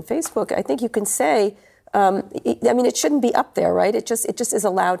necessarily blame Facebook. I think you can say, it shouldn't be up there, right? It just is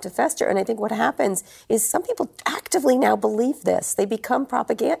allowed to fester. And I think what happens is some people actively now believe this. They become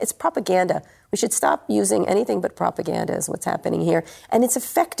propaganda. It's propaganda. We should stop using anything but propaganda is what's happening here. And it's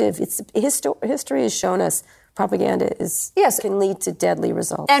effective. History has shown us propaganda can lead to deadly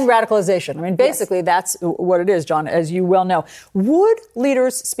results. And radicalization. I mean, basically, that's what it is, John, as you well know. Would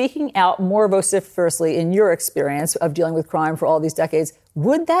leaders speaking out more vociferously, in your experience of dealing with crime for all these decades,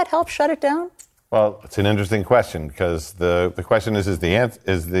 would that help shut it down? Well, it's an interesting question because the question is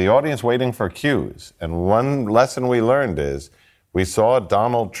the audience waiting for cues? And one lesson we learned is we saw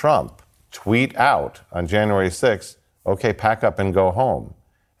Donald Trump tweet out on January 6th, "Okay, pack up and go home."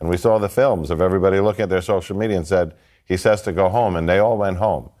 And we saw the films of everybody looking at their social media and said, he says to go home, and they all went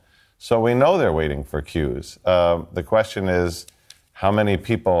home. So we know they're waiting for cues. The question is, how many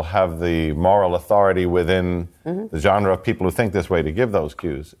people have the moral authority within the genre of people who think this way to give those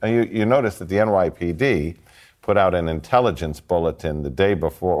cues? And you notice that the NYPD put out an intelligence bulletin the day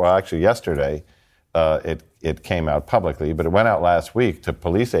before, well, actually yesterday, it came out publicly, but it went out last week to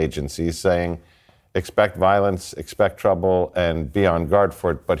police agencies saying, expect violence, expect trouble, and be on guard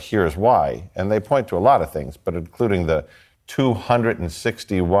for it, but here's why. And they point to a lot of things, but including the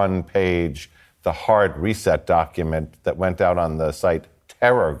 261-page, the hard reset document that went out on the site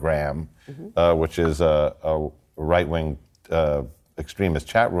Terrorgram, which is a right-wing extremist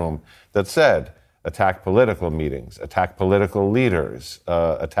chat room, that said, attack political meetings, attack political leaders,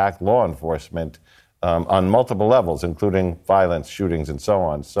 attack law enforcement on multiple levels, including violence, shootings, and so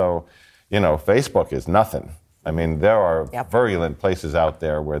on. So, Facebook is nothing. I mean, there are virulent places out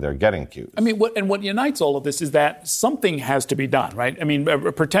there where they're getting cues. I mean, what unites all of this is that something has to be done, right? I mean,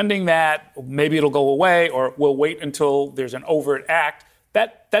 pretending that maybe it'll go away or we'll wait until there's an overt act,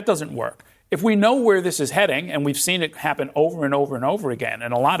 that doesn't work. If we know where this is heading, and we've seen it happen over and over and over again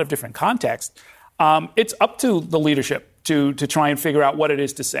in a lot of different contexts, It's up to the leadership to try and figure out what it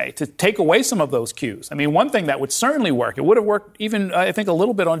is to say, to take away some of those cues. I mean, one thing that would certainly work, it would have worked even, I think, a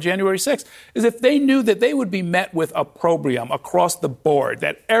little bit on January 6th, is if they knew that they would be met with opprobrium across the board,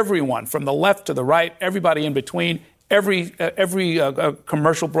 that everyone from the left to the right, everybody in between, every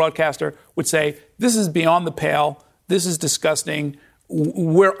commercial broadcaster would say, this is beyond the pale, this is disgusting,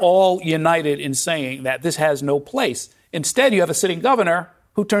 we're all united in saying that this has no place. Instead, you have a sitting governor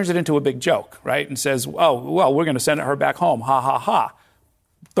who turns it into a big joke, right? And says, oh, well, we're going to send her back home. Ha, ha, ha.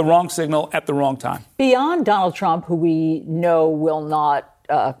 The wrong signal at the wrong time. Beyond Donald Trump, who we know will not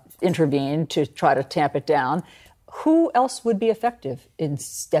intervene to try to tamp it down, who else would be effective in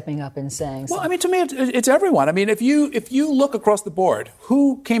stepping up and saying something? Well, I mean, to me, it's everyone. I mean, if you look across the board,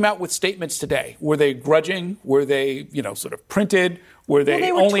 who came out with statements today? Were they grudging? Were they, sort of printed? Were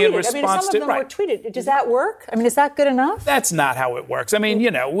they only tweeted. in response some of them were tweeted. Does that work? I mean, is that good enough? That's not how it works. I mean,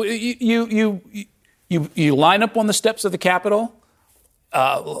 you line up on the steps of the Capitol,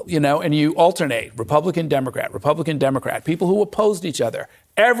 and you alternate Republican, Democrat, people who opposed each other.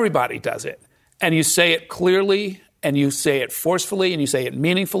 Everybody does it. And you say it clearly, and you say it forcefully, and you say it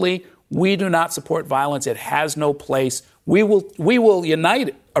meaningfully. We do not support violence. It has no place. We will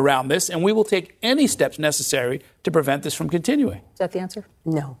unite around this, and we will take any steps necessary to prevent this from continuing. Is that the answer?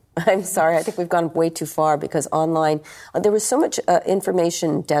 No. I'm sorry. I think we've gone way too far because online, there was so much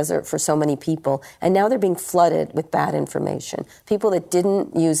information desert for so many people, and now they're being flooded with bad information. People that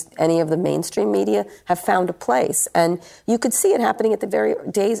didn't use any of the mainstream media have found a place. And you could see it happening at the very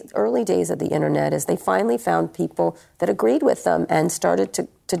early days of the internet as they finally found people that agreed with them and started to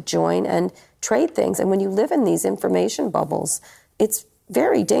join and trade things. And when you live in these information bubbles, it's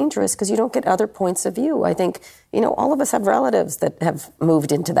very dangerous because you don't get other points of view. I think, all of us have relatives that have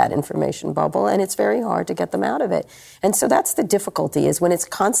moved into that information bubble, and it's very hard to get them out of it. And so that's the difficulty, is when it's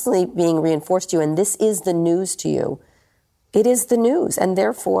constantly being reinforced to you, and this is the news to you. It is the news, and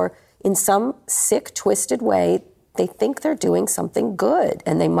therefore, in some sick, twisted way, they think they're doing something good,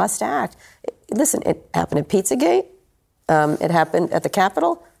 and they must act. Listen, it happened at Pizzagate, it happened at the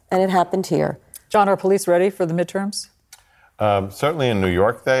Capitol, and it happened here. John, are police ready for the midterms? Certainly in New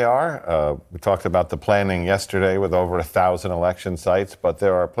York they are. We talked about the planning yesterday with over 1,000 election sites, but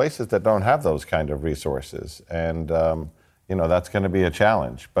there are places that don't have those kind of resources. And, that's going to be a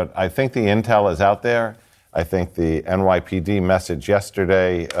challenge. But I think the intel is out there. I think the NYPD message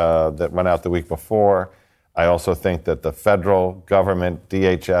yesterday that went out the week before. I also think that the federal government,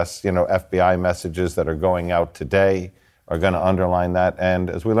 DHS, FBI messages that are going out today are going to underline that. And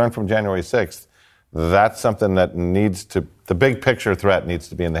as we learned from January 6th, that's something that the big picture threat needs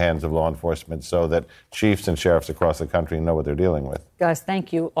to be in the hands of law enforcement so that chiefs and sheriffs across the country know what they're dealing with. Guys,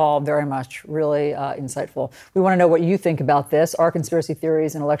 thank you all very much. Really insightful. We want to know what you think about this. Are conspiracy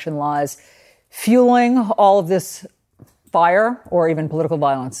theories and election lies fueling all of this fire or even political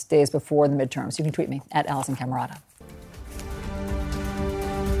violence days before the midterms? You can tweet me at Allison Camerata.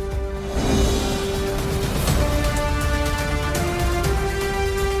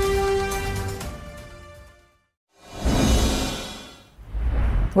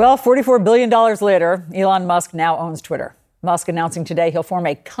 Well, $44 billion later, Elon Musk now owns Twitter. Musk announcing today he'll form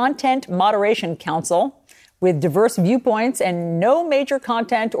a content moderation council with diverse viewpoints, and no major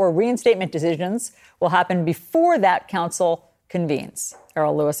content or reinstatement decisions will happen before that council convenes.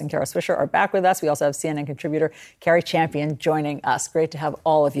 Errol Lewis and Kara Swisher are back with us. We also have CNN contributor Carrie Champion joining us. Great to have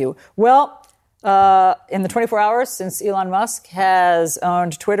all of you. Well, in the 24 hours since Elon Musk has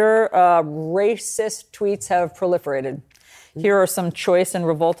owned Twitter, racist tweets have proliferated. Here are some choice and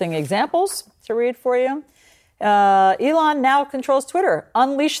revolting examples to read for you. Elon now controls Twitter.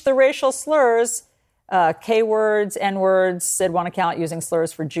 Unleash the racial slurs. K-words, N-words, said one account using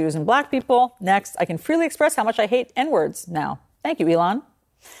slurs for Jews and black people. Next, I can freely express how much I hate N-words now. Thank you, Elon.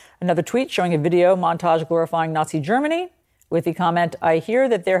 Another tweet showing a video montage glorifying Nazi Germany with the comment, I hear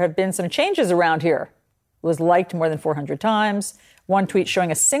that there have been some changes around here. It was liked more than 400 times. One tweet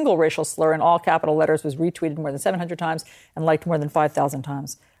showing a single racial slur in all capital letters was retweeted more than 700 times and liked more than 5,000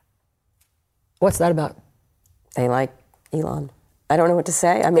 times. What's that about? They like Elon. I don't know what to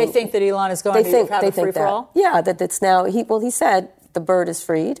say. I mean, they think that Elon is going to have a free-for-all? Yeah, that it's now, he said the bird is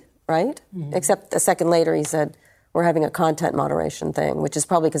freed, right? Mm-hmm. Except a second later he said, we're having a content moderation thing, which is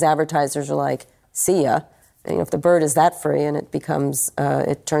probably because advertisers are like, see ya. And, if the bird is that free and it becomes,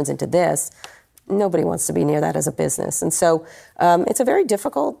 it turns into this, nobody wants to be near that as a business. And so it's a very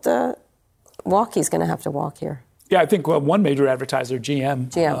difficult walk he's going to have to walk here. Yeah, I think one major advertiser,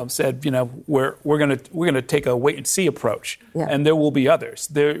 GM. Said, we're going to take a wait and see approach, and there will be others.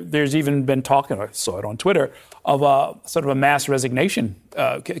 There's even been talk, and I saw it on Twitter, of a sort of a mass resignation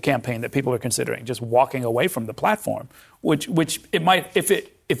campaign that people are considering, just walking away from the platform. Which it might, if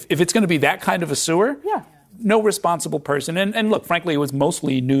it's going to be that kind of a sewer. Yeah. No responsible person. And look, frankly, it was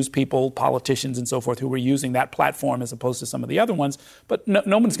mostly news people, politicians, and so forth who were using that platform as opposed to some of the other ones. But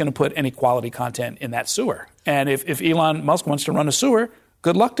no one's going to put any quality content in that sewer. And if Elon Musk wants to run a sewer,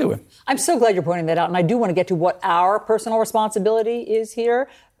 good luck to him. I'm so glad you're pointing that out. And I do want to get to what our personal responsibility is here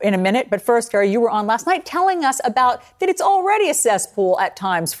in a minute. But first, Gary, you were on last night telling us about that it's already a cesspool at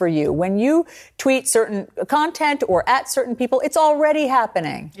times for you. When you tweet certain content or at certain people, it's already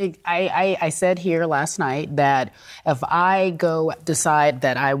happening. I said here last night that if I decide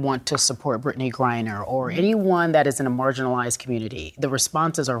that I want to support Brittany Griner or anyone that is in a marginalized community, the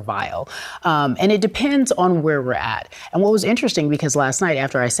responses are vile. And it depends on where we're at. And what was interesting, because last night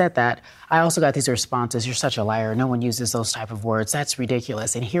after I said that, I also got these responses. You're such a liar. No one uses those type of words. That's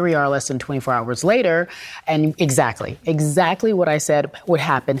ridiculous. And here we are less than 24 hours later. And exactly what I said would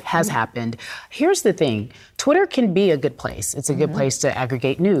happen has happened. Here's the thing. Twitter can be a good place. It's a good place to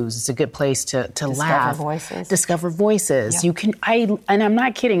aggregate news. It's a good place to laugh. Discover voices. Yeah. You can, and I'm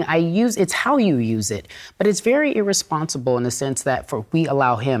not kidding. It's how you use it. But it's very irresponsible in the sense that we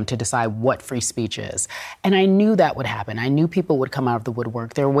allow him to decide what free speech is. And I knew that would happen. I knew people would come out of the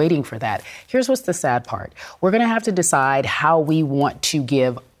woodwork. They're waiting for that. Here's what's the sad part. We're going to have to decide how we want to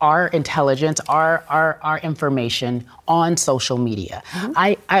give our intelligence, our information on social media.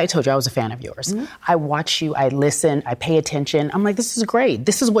 I told you I was a fan of yours. I watch you, I listen, I pay attention. I'm like, this is great.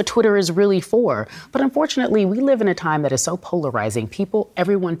 This is what Twitter is really for. But unfortunately, we live in a time that is so polarizing.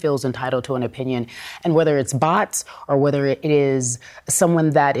 Everyone feels entitled to an opinion. And whether it's bots or whether it is someone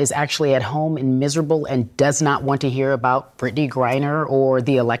that is actually at home and miserable and does not want to hear about Brittany Griner or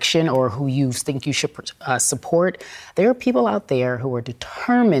the election or who you think you should support, there are people out there who are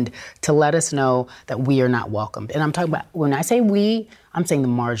determined to let us know that we are not welcomed. And I'm talking about, when I say we, I'm saying the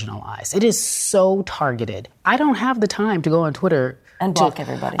marginalized. It is so targeted. I don't have the time to go on Twitter and block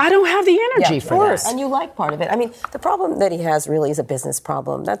everybody. I don't have the energy for that. And you like part of it. I mean, the problem that he has really is a business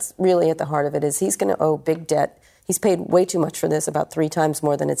problem. That's really at the heart of it, is he's going to owe big debt. He's paid way too much for this, about 3 times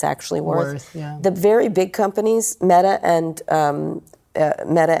more than it's actually worth. The very big companies, Meta and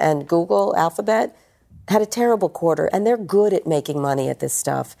Google, Alphabet, had a terrible quarter, and they're good at making money at this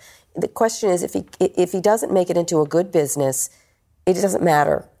stuff. The question is, if he doesn't make it into a good business, it doesn't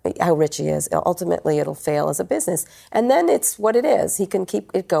matter how rich he is. Ultimately, it'll fail as a business. And then it's what it is. He can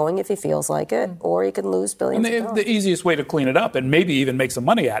keep it going if he feels like it, or he can lose billions of dollars. The easiest way to clean it up, and maybe even make some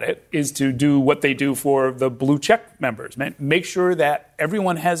money at it, is to do what they do for the blue check members. Make sure that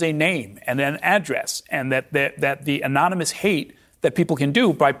everyone has a name and an address, and that the anonymous hate that people can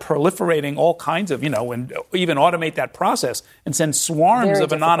do by proliferating all kinds of, and even automate that process and send swarms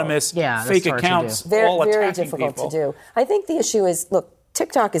of anonymous fake accounts all attacking very difficult people. to do. I think the issue is, look,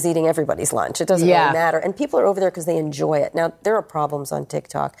 TikTok is eating everybody's lunch. It doesn't really matter. And people are over there because they enjoy it. Now, there are problems on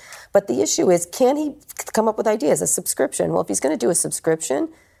TikTok. But the issue is, can he come up with ideas? A subscription. Well, if he's going to do a subscription,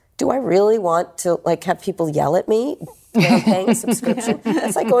 do I really want to have people yell at me when I'm paying a subscription?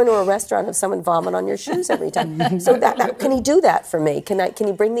 That's like going to a restaurant and have someone vomit on your shoes every time. So can he do that for me? Can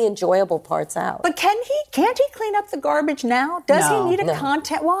he bring the enjoyable parts out? But can't he clean up the garbage now? Does he need a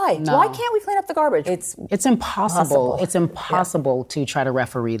content? Why? No. Why can't we clean up the garbage? It's impossible. It's impossible to try to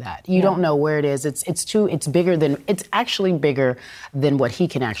referee that. You don't know where it is. It's actually bigger than what he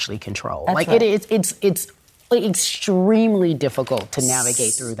can actually control. That's right. It's extremely difficult to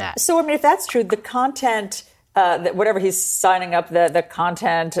navigate through that. So, I mean, if that's true, the content, whatever he's signing up, the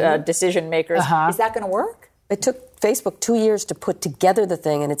content decision makers, is that going to work? It took Facebook 2 years to put together the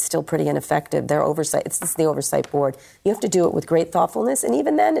thing, and it's still pretty ineffective. Their oversight, this is the oversight board. You have to do it with great thoughtfulness, and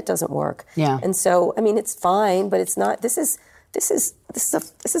even then, it doesn't work. Yeah. And so, I mean, it's fine, but it's not. This is a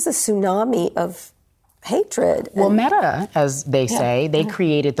tsunami of hatred. Well, Meta, as they say, they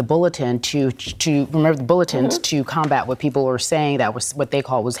created the bulletin to remember the bulletins to combat what people were saying that was what they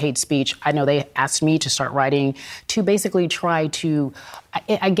call was hate speech. I know they asked me to start writing to basically try to,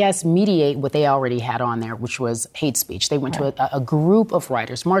 I guess, mediate what they already had on there, which was hate speech. They went to a group of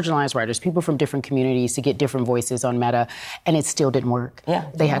writers, marginalized writers, people from different communities to get different voices on Meta, and it still didn't work.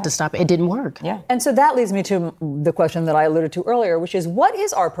 They had to stop it. It didn't work. And so that leads me to the question that I alluded to earlier, which is, what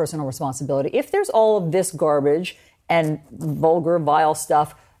is our personal responsibility? If there's all of this garbage and vulgar, vile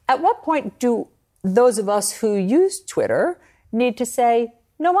stuff, at what point do those of us who use Twitter need to say,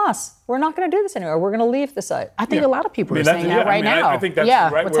 no mas. We're not going to do this anymore. We're going to leave the site. I think a lot of people are saying that right now. I think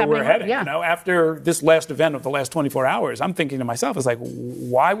that's right where we're headed. Yeah. After this last event of the last 24 hours, I'm thinking to myself, it's like,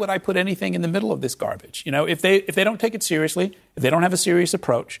 why would I put anything in the middle of this garbage? If they don't take it seriously, if they don't have a serious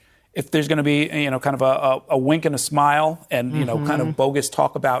approach, if there's going to be, kind of a wink and a smile and, kind of bogus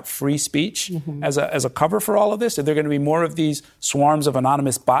talk about free speech as a cover for all of this, if there are going to be more of these swarms of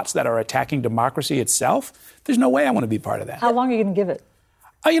anonymous bots that are attacking democracy itself, there's no way I want to be part of that. How long are you going to give it?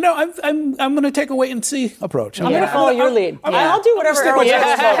 I'm going to take a wait and see approach. I'm going to follow your lead. I'll do whatever I'll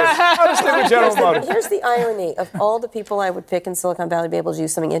just stick with General Motors. Here's the irony of all the people I would pick in Silicon Valley to be able to do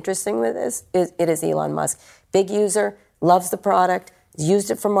something interesting with this. It is Elon Musk. Big user, loves the product,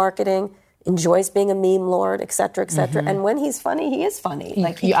 used it for marketing, enjoys being a meme lord, et cetera, et cetera. And when he's funny, he is funny.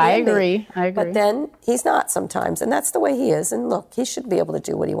 I agree. But then he's not sometimes, and that's the way he is. And look, he should be able to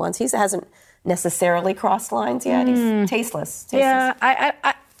do what he wants. He hasn't necessarily crossed lines yet. He's tasteless. Yeah,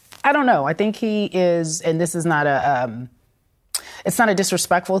 I don't know. I think he is, and this is not it's not a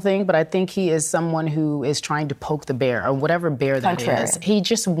disrespectful thing, but I think he is someone who is trying to poke the bear, or whatever bear that is. He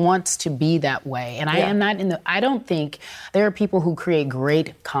just wants to be that way. And I don't think there are people who create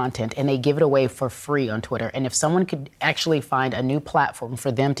great content and they give it away for free on Twitter. And if someone could actually find a new platform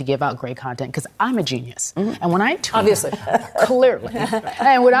for them to give out great content, because I'm a genius. And when I tweet, obviously, clearly,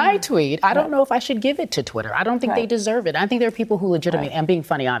 and when I tweet, I don't know if I should give it to Twitter. I don't think they deserve it. I think there are people who legitimately, I'm being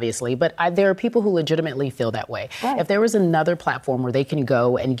funny, obviously, but there are people who legitimately feel that way. If there was another platform where they can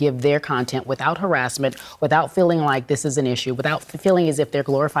go and give their content without harassment, without feeling like this is an issue, without feeling as if they're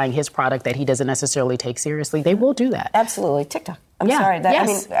glorifying his product that he doesn't necessarily take seriously, they will do that. Absolutely. TikTok. I'm sorry. I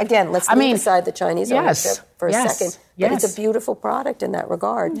mean, again, let's leave aside the Chinese ownership for a second. But it's a beautiful product in that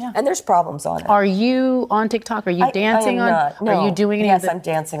regard. And there's problems on it. Are you on TikTok? Are you dancing I am not. No. Are you doing any Yes, of the... I'm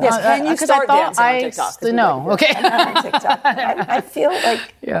dancing. Yes, can you start dancing on TikTok? No. Okay. I'm not on TikTok. I feel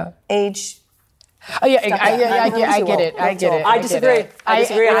like age... Oh, yeah, I get it. I disagree. I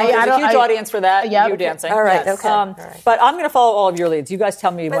disagree. There's a huge audience for that. You dancing. All right, okay. But I'm going to follow all of your leads. You guys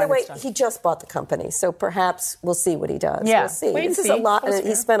tell me when it's done. By the way, he just bought the company, so perhaps we'll see what he does. Yeah. We'll see. Wait and This is see. a lot.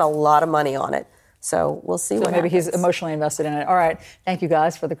 He spent a lot of money on it. So we'll see what maybe happens. he's emotionally invested in it. All right. Thank you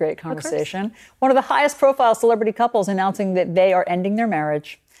guys for the great conversation. One of the highest profile celebrity couples announcing that they are ending their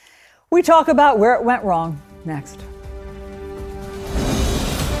marriage. We talk about where it went wrong next.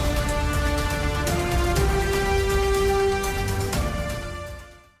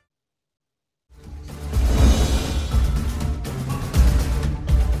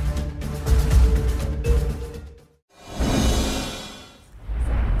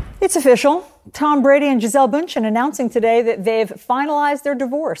 It's official. Tom Brady and Gisele Bündchen announcing today that they've finalized their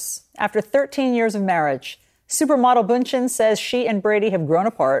divorce after 13 years of marriage. Supermodel Bündchen says she and Brady have grown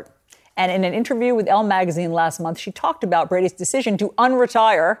apart. And in an interview with Elle magazine last month, she talked about Brady's decision to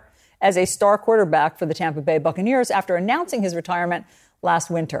unretire as a star quarterback for the Tampa Bay Buccaneers after announcing his retirement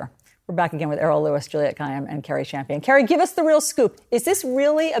last winter. We're back again with Errol Lewis, Juliette Kayyem, and Carrie Champion. Carrie, give us the real scoop. Is this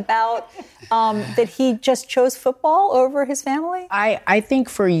really about that he just chose football over his family? I think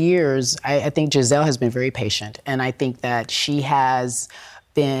for years, I think Gisele has been very patient. And I think that she has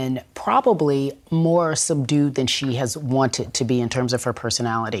been probably more subdued than she has wanted to be in terms of her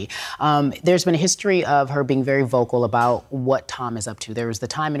personality. There's been a history of her being very vocal about what Tom is up to. There was the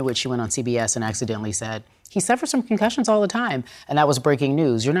time in which she went on CBS and accidentally said, he suffers from concussions all the time. And that was breaking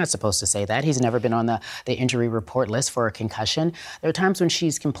news. You're not supposed to say that. He's never been on the injury report list for a concussion. There are times when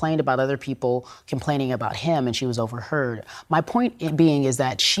she's complained about other people complaining about him and she was overheard. My point being is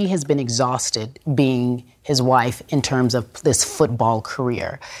that she has been exhausted being his wife in terms of this football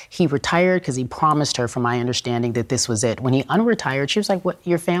career. He retired because he promised her, from my understanding, that this was it. When he unretired, she was like, what,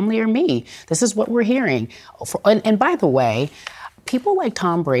 your family or me? This is what we're hearing. And by the way, people like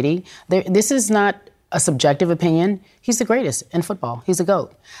Tom Brady, this is not a subjective opinion. He's the greatest in football. He's a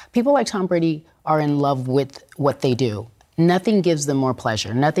GOAT. People like Tom Brady are in love with what they do. Nothing gives them more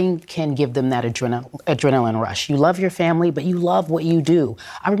pleasure. Nothing can give them that adrenaline rush. You love your family, but you love what you do.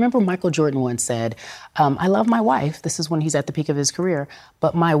 I remember Michael Jordan once said, I love my wife. This is when he's at the peak of his career.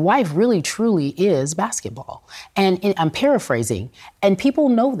 But my wife really, truly is basketball. And I'm paraphrasing. And people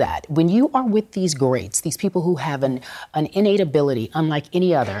know that. When you are with these greats, these people who have an innate ability unlike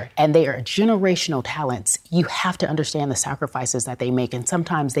any other, and they are generational talents, you have to understand the sacrifices that they make. And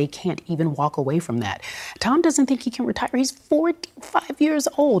sometimes they can't even walk away from that. Tom doesn't think he can retire. He's She's 45 years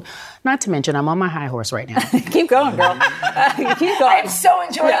old. Not to mention, I'm on my high horse right now. Keep going, girl. Keep going. I'm so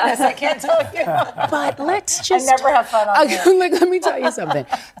enjoying this. I can't tell you. But let's just... I never have fun on here. Let me tell you something.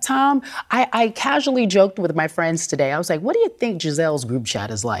 Tom, I casually joked with my friends today. I was like, what do you think Giselle's group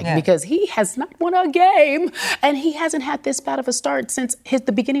chat is like? Yeah. Because he has not won a game, and he hasn't had this bad of a start since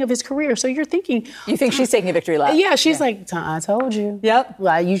the beginning of his career. So you're thinking... You think she's taking a victory lap? Yeah, she's like, I told you. Yep.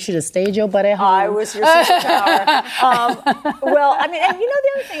 Well, you should have stayed your butt at home. I was your superpower. Well, I mean, and you know,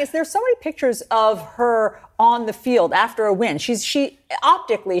 the other thing is there's so many pictures of her on the field after a win. She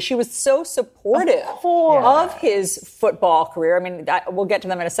optically, she was so supportive of his football career. I mean, we'll get to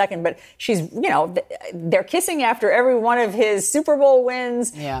them in a second, but she's, they're kissing after every one of his Super Bowl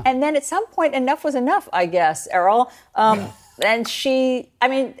wins. Yeah. And then at some point, enough was enough, I guess, Errol. And I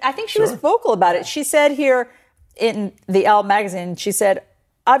think she was vocal about it. She said here in the Elle magazine, she said,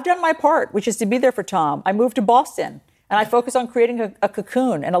 I've done my part, which is to be there for Tom. I moved to Boston. And I focus on creating a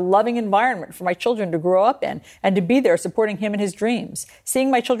cocoon and a loving environment for my children to grow up in and to be there supporting him in his dreams. Seeing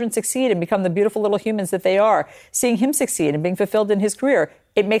my children succeed and become the beautiful little humans that they are. Seeing him succeed and being fulfilled in his career.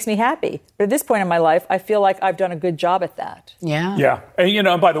 It makes me happy. But at this point in my life, I feel like I've done a good job at that. Yeah. Yeah.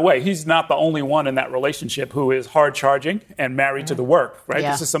 And, by the way, he's not the only one in that relationship who is hard charging and married to the work, right?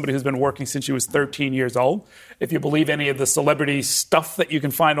 Yeah. This is somebody who's been working since she was 13 years old. If you believe any of the celebrity stuff that you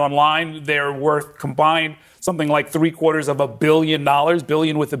can find online, they're worth combined something like $750 million,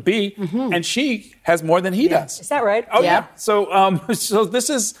 billion with a B, and she has more than he does. Is that right? Oh, yeah. So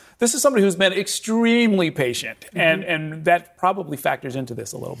this is somebody who's been extremely patient, and that probably factors into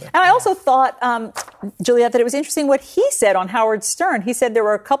this a little bit. And I also thought, Juliette, that it was interesting what he said on Howard Stern. He said there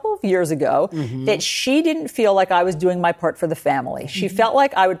were a couple of years ago that she didn't feel like I was doing my part for the family. She felt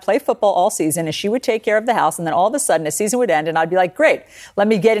like I would play football all season and she would take care of the house, and then all of a sudden a season would end and I'd be like, great, let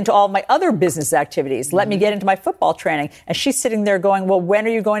me get into all of my other business activities. Let me get into my football training. And she's sitting there going, well, when are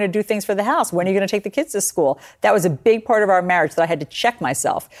you going to do things for the house? When are you going to take the kids to school? That was a big part of our marriage that I had to check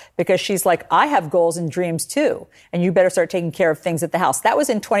myself, because she's like, I have goals and dreams too, and you better start taking care of things at the house. That was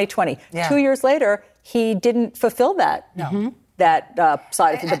in 2020. Yeah. 2 years later, he didn't fulfill that. No. That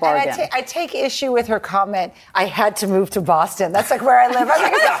side of the bargain. And I take issue with her comment, I had to move to Boston. That's like where I live. I was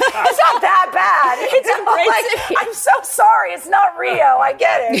like, it's not that bad. It's a great city. I'm so sorry. It's not Rio. I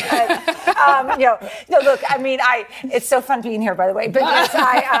get it. But, look, I mean, it's so fun being here, by the way. But yes,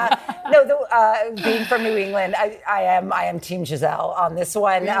 being from New England, I am Team Giselle on this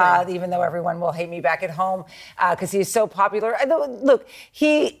one, really? Even though everyone will hate me back at home because he's so popular. Look,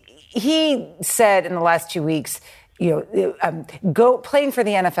 he said in the last 2 weeks, playing for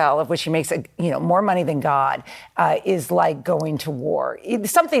the NFL, of which he makes more money than God, is like going to war.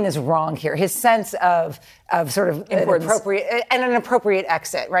 Something is wrong here. His sense of sort of an appropriate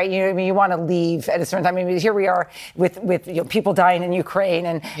exit, right? You want to leave at a certain time. I mean, here we are with people dying in Ukraine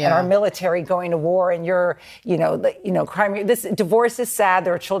and our military going to war, and crime. This divorce is sad.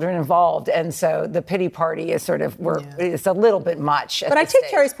 There are children involved, and so the pity party is it's a little bit much. But I take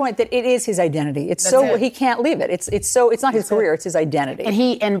Carrie's point that it is his identity. He can't leave it. It's not his career, it's his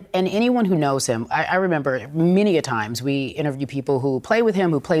identity. And anyone who knows him, I remember many a times we interview people who play with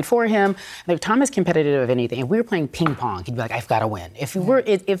him, who played for him. Like, Tom is competitive of anything. If we were playing ping pong, he'd be like, I've got to win. If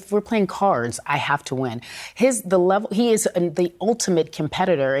we're playing cards, I have to win. He is the ultimate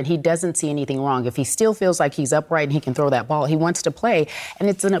competitor, and he doesn't see anything wrong. If he still feels like he's upright and he can throw that ball, he wants to play. And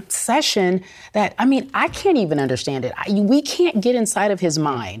it's an obsession that, I can't even understand it. We can't get inside of his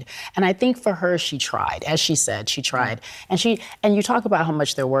mind. And I think for her, she tried. As she said, she tried. And you talk about how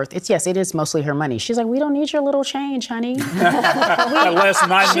much they're worth. It is mostly her money. She's like, we don't need your little change, honey. That last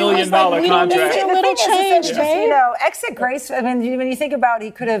 $9 million contract. We don't need your little change, babe. Exit Grace, when you think about it,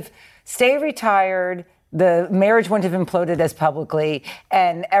 he could have stayed retired. The marriage wouldn't have imploded as publicly,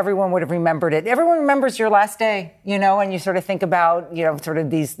 and everyone would have remembered it. Everyone remembers your last day, and you sort of think about, sort of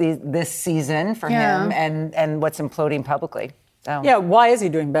this season for him and what's imploding publicly. Oh. Yeah, why is he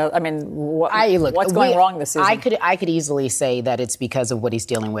doing better? I mean, what's going wrong this season? I could easily say that it's because of what he's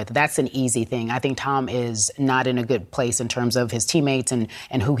dealing with. That's an easy thing. I think Tom is not in a good place in terms of his teammates and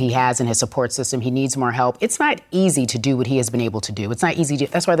who he has in his support system. He needs more help. It's not easy to do what he has been able to do. It's not easy.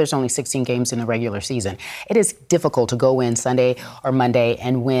 That's why there's only 16 games in the regular season. It is difficult to go in Sunday or Monday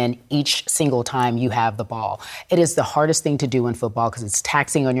and win each single time you have the ball. It is the hardest thing to do in football because it's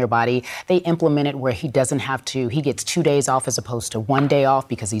taxing on your body. They implement it where he doesn't have to. He gets 2 days off as opposed to 1 day off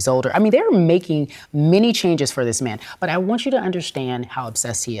because he's older. I mean, they're making many changes for this man, but I want you to understand how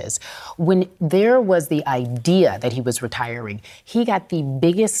obsessed he is. When there was the idea that he was retiring, he got the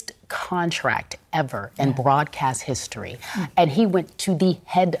biggest contract ever in broadcast history. And he went to the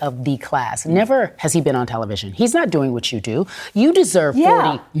head of the class. Never has he been on television. He's not doing what you do. You deserve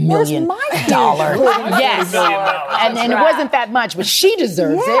 $40 million. Yes. And it wasn't that much, but she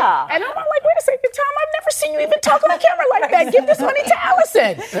deserves it. And I'm like, wait a second, Tom, I've never seen you even talk on camera like that. Give this money to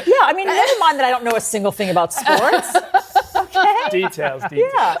Allison. Yeah, I mean, never mind that I don't know a single thing about sports. Okay. Details.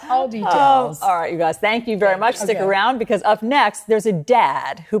 Yeah, all details. All right, you guys, thank you very much. Stick around, because up next, there's a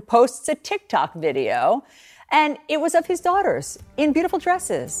dad who posts a TikTok video, and it was of his daughters in beautiful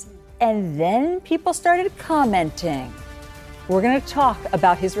dresses. And then people started commenting. We're going to talk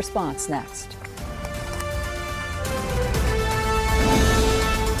about his response next.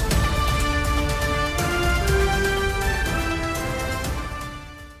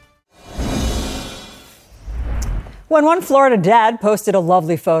 When one Florida dad posted a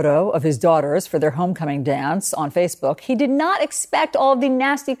lovely photo of his daughters for their homecoming dance on Facebook, he did not expect all of the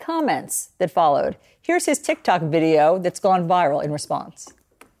nasty comments that followed. Here's his TikTok video that's gone viral in response.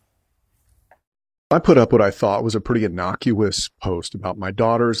 I put up what I thought was a pretty innocuous post about my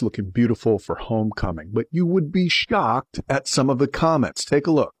daughters looking beautiful for homecoming, but you would be shocked at some of the comments. Take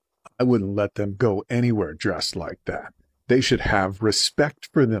a look. I wouldn't let them go anywhere dressed like that. They should have respect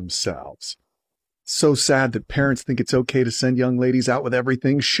for themselves. So sad that parents think it's okay to send young ladies out with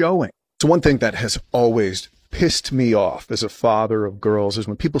everything showing. So one thing that has always pissed me off as a father of girls is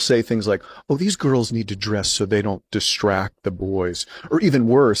when people say things like, oh, these girls need to dress so they don't distract the boys. Or even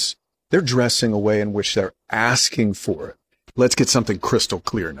worse, they're dressing a way in which they're asking for it. Let's get something crystal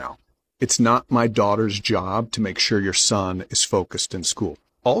clear now. It's not my daughter's job to make sure your son is focused in school.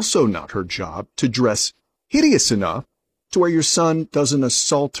 Also not her job to dress hideous enough to where your son doesn't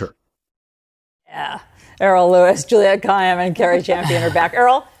assault her. Yeah. Errol Lewis, Juliette Kayyem, and Carrie Champion are back.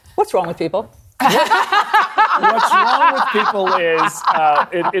 Errol, what's wrong with people? What's wrong with people is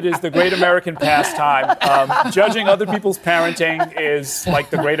it is the great American pastime. Judging other people's parenting is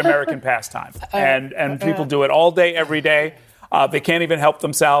like the great American pastime. And people do it all day, every day. They can't even help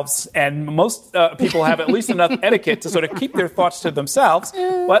themselves. And most people have at least enough etiquette to sort of keep their thoughts to themselves.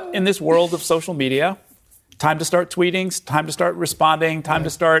 But in this world of social media, time to start tweeting, time to start responding, time to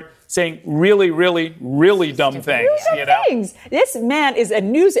start saying really, really, really dumb things. Things. This man is a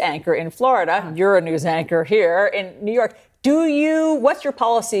news anchor in Florida. You're a news anchor here in New York. What's your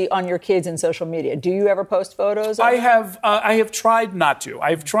policy on your kids in social media? Do you ever post photos? I have tried not to.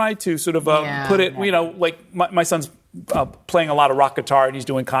 I've tried to sort of put it, like my son's playing a lot of rock guitar and he's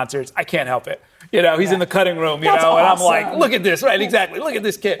doing concerts. I can't help it. He's in the cutting room, and I'm like, look at this, right? Exactly. Look at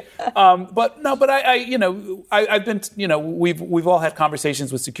this kid. I've been, we've all had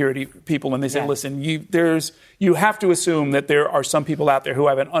conversations with security people, and they say, listen, you have to assume that there are some people out there who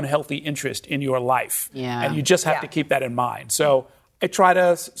have an unhealthy interest in your life. Yeah. And you just have to keep that in mind. So I try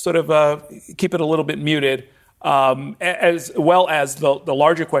to sort of keep it a little bit muted. As well as the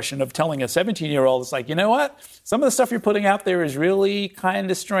larger question of telling a 17-year-old, it's like, you know what? Some of the stuff you're putting out there is really kind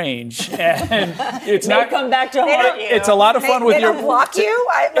of strange, and it's not come back to haunt you. It's a lot of fun with your. They don't block you.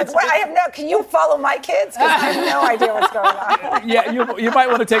 Can you follow my kids? Because I have no idea what's going on. Yeah, you might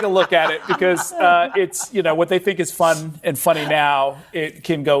want to take a look at it because it's what they think is fun and funny now. It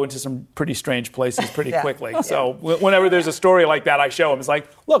can go into some pretty strange places pretty quickly. So whenever there's a story like that, I show them. It's like,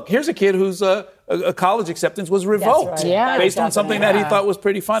 look, here's a kid whose a college acceptance was revoked based on something that he thought was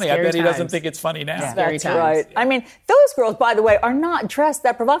pretty funny. I bet he doesn't think it's funny now. That's right. I mean, those girls, by the way, are not dressed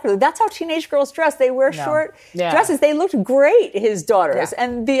that provocatively. That's how teenage girls dress. They wear short dresses. They looked great, his daughters. Yeah.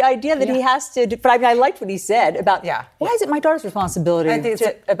 And the idea that he has to, but I liked what he said about, why is it my daughter's responsibility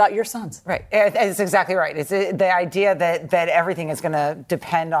about your sons? Right. It's exactly right. It's the idea that everything is going to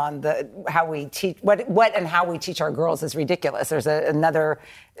depend on how we teach, what and how we teach our girls is ridiculous. There's another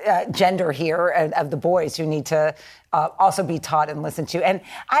gender here of the boys who need to also be taught and listened to. And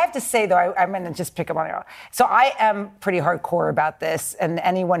I have to say, though, I'm going to just pick up on it. So I am pretty hardcore about this, and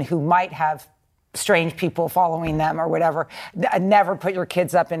anyone who might have strange people following them or whatever, never put your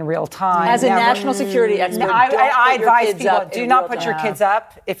kids up in real time. As a national security expert, I advise people, do not put your kids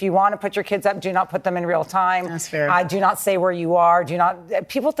up. If you want to put your kids up, do not put them in real time. That's fair. Do not say where you are. Do not.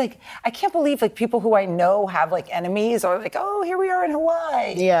 People think, I can't believe people who I know have enemies or oh, here we are in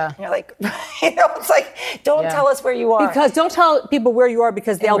Hawaii. Yeah. And you're like, it's like, don't tell us where you are. Because don't tell people where you are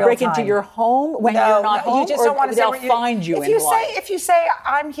because they'll break into your home when you're not home. You just don't want to they'll find you. If you say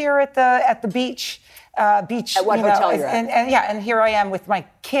I'm here at the beach. At what hotel you're at? And here I am with my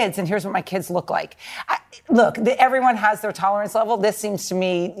kids, and here's what my kids look like. Look, everyone has their tolerance level. This seems to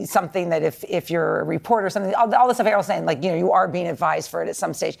me something that if you're a reporter or something, all the stuff Errol's saying, like, you are being advised for it at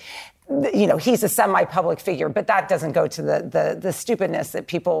some stage. He's a semi-public figure, but that doesn't go to the stupidness that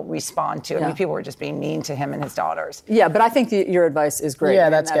people respond to. I mean, people were just being mean to him and his daughters. Yeah, but I think your advice is great. Yeah,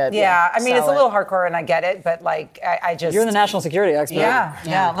 that's good. Yeah, I mean, it's a little hardcore, and I get it, but like, I just... You're the national security expert.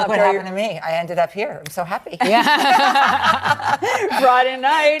 Yeah. Look what happened to me. I ended up here. I'm so happy. Yeah. Friday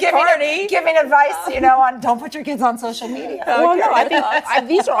night party. Giving advice, on don't put your kids on social media. Well, no, I think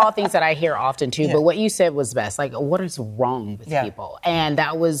these are all things that I hear often, too, but what you said was best. Like, what is wrong with people? And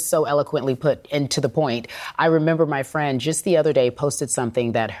that was so eloquently put into the point. I remember my friend just the other day posted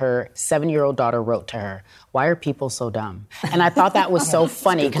something that her 7-year-old daughter wrote to her. Why are people so dumb? And I thought that was so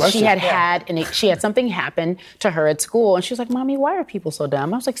funny because she had something happen to her at school, and she was like, "Mommy, why are people so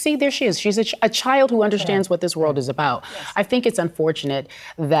dumb?" I was like, "See, there she is. She's a child who understands what this world is about." Yes. I think it's unfortunate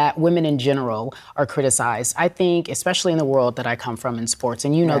that women in general are criticized. I think, especially in the world that I come from in sports,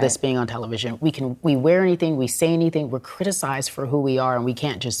 and this being on television, we wear anything, we say anything, we're criticized for who we are, and we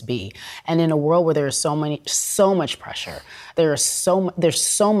can't just be. And in a world where there is so much pressure, there's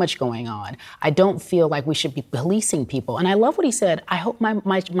so much going on, I don't feel like we should be policing people. And I love what he said. I hope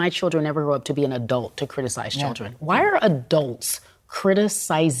my children never grow up to be an adult to criticize children. Why are adults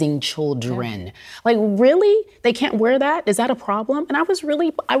criticizing children? Yeah. Like, really? They can't wear that? Is that a problem? And I was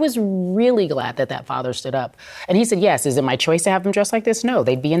really glad that father stood up. And he said, yes, is it my choice to have them dressed like this? No,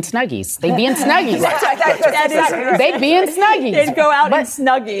 they'd be in Snuggies. They'd be in Snuggies. They'd be in Snuggies. They'd go out in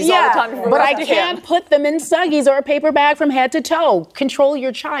Snuggies all the time. But I can't put them in Snuggies or a paper bag from head to toe. Control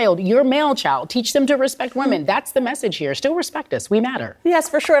your child, your male child. Teach them to respect women. That's the message here. Still respect us. We matter. Yes,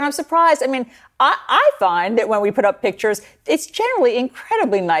 for sure. And I'm surprised. I mean, I find that when we put up pictures, it's generally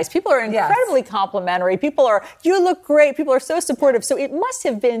incredibly nice. People are incredibly complimentary. People are, you look great. People are so supportive. So it must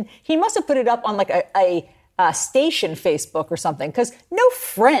have been, he must have put it up on like a station Facebook or something, because no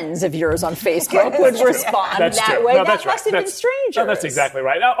friends of yours on Facebook would respond that way. That must have been strangers. No, that's exactly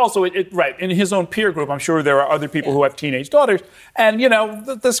right. Also, in his own peer group, I'm sure there are other people who have teenage daughters, and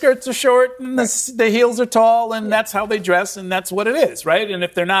the skirts are short and the heels are tall, and that's how they dress, and that's what it is, right? And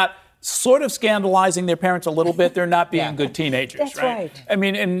if they're not sort of scandalizing their parents a little bit, they're not being good teenagers, That's right? I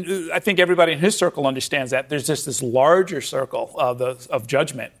mean, and I think everybody in his circle understands that. There's just this larger circle of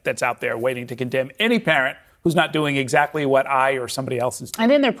judgment that's out there waiting to condemn any parent who's not doing exactly what I or somebody else is doing.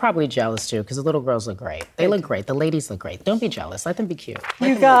 And then they're probably jealous, too, because the little girls look great. They look great. The ladies look great. Don't be jealous. Let them be cute.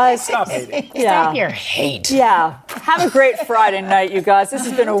 You guys. Stop hating. Stop your hate. Yeah. Have a great Friday night, you guys. This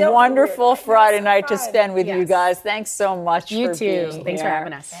has been a wonderful Friday night to spend with you guys. Thanks so much you for too. being here. Thanks for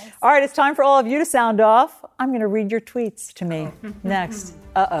having us. All right, it's time for all of you to sound off. I'm going to read your tweets to me next.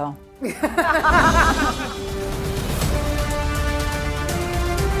 Uh-oh.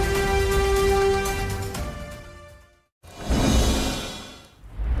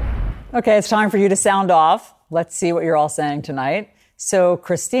 Okay, it's time for you to sound off. Let's see what you're all saying tonight. So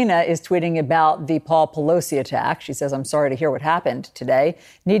Christina is tweeting about the Paul Pelosi attack. She says, I'm sorry to hear what happened today.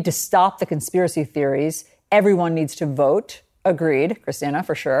 Need to stop the conspiracy theories. Everyone needs to vote. Agreed, Christina,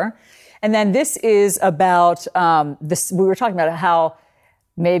 for sure. And then this is about this. We were talking about how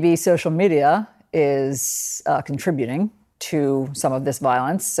maybe social media is contributing to some of this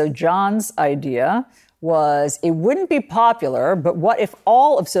violence. So John's idea was it wouldn't be popular, but what if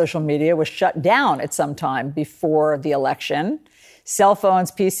all of social media was shut down at some time before the election? Cell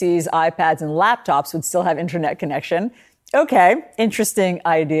phones, PCs, iPads, and laptops would still have internet connection. Okay, interesting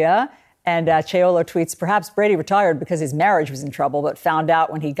idea. And Cheolo tweets, perhaps Brady retired because his marriage was in trouble, but found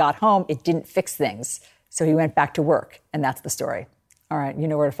out when he got home it didn't fix things. So he went back to work, and that's the story. All right, you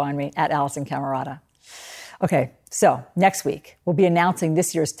know where to find me, at Allison Camerata. Okay, so next week, we'll be announcing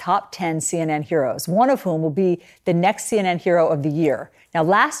this year's top 10 CNN heroes, one of whom will be the next CNN Hero of the Year. Now,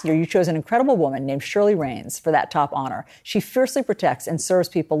 last year, you chose an incredible woman named Shirley Raines for that top honor. She fiercely protects and serves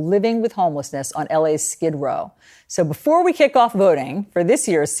people living with homelessness on LA's Skid Row. So before we kick off voting for this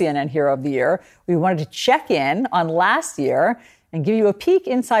year's CNN Hero of the Year, we wanted to check in on last year and give you a peek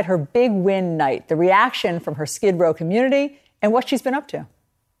inside her big win night, the reaction from her Skid Row community, and what she's been up to.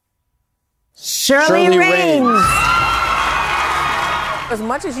 Shirley Raines. As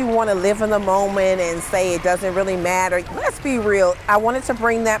much as you want to live in the moment and say it doesn't really matter, let's be real. I wanted to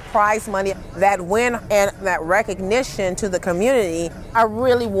bring that prize money, that win, and that recognition to the community. I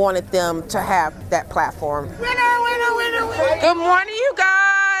really wanted them to have that platform. Winner, winner, winner, winner. Good morning, you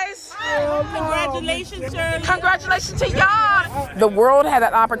guys. Congratulations, Shirley. Congratulations to y'all. The world had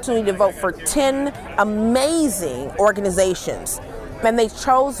an opportunity to vote for 10 amazing organizations. And they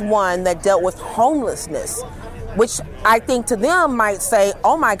chose one that dealt with homelessness. which I think to them might say,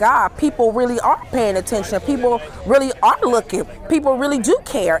 oh my God, people really are paying attention. People really are looking. People really do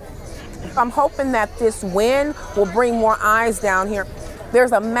care. I'm hoping that this win will bring more eyes down here.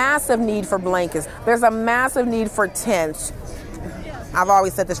 There's a massive need for blankets. There's a massive need for tents. I've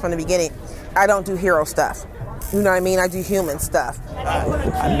always said this from the beginning. I don't do hero stuff. You know what I mean? I do human stuff.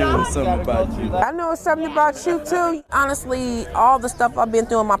 I knew something about you. I know something about you too. Honestly, all the stuff I've been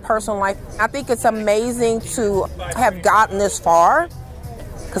through in my personal life, I think it's amazing to have gotten this far.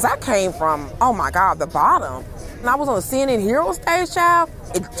 Because I came from, oh my God, the bottom. And I was on the CNN Hero stage, child.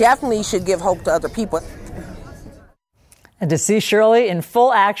 It definitely should give hope to other people. And to see Shirley in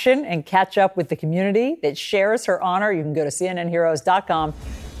full action and catch up with the community that shares her honor, you can go to cnnheroes.com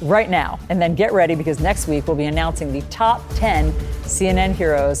right now. And then get ready, because next week we'll be announcing the top 10 CNN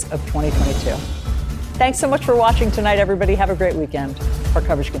heroes of 2022. Thanks so much for watching tonight, everybody. Have a great weekend. Our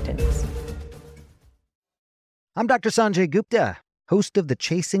coverage continues. I'm Dr. Sanjay Gupta, host of the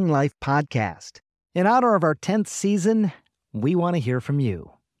Chasing Life podcast. In honor of our 10th season, we want to hear from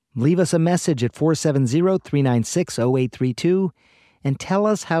you. Leave us a message at 470-396-0832 and tell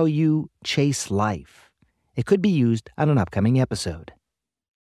us how you chase life. It could be used on an upcoming episode.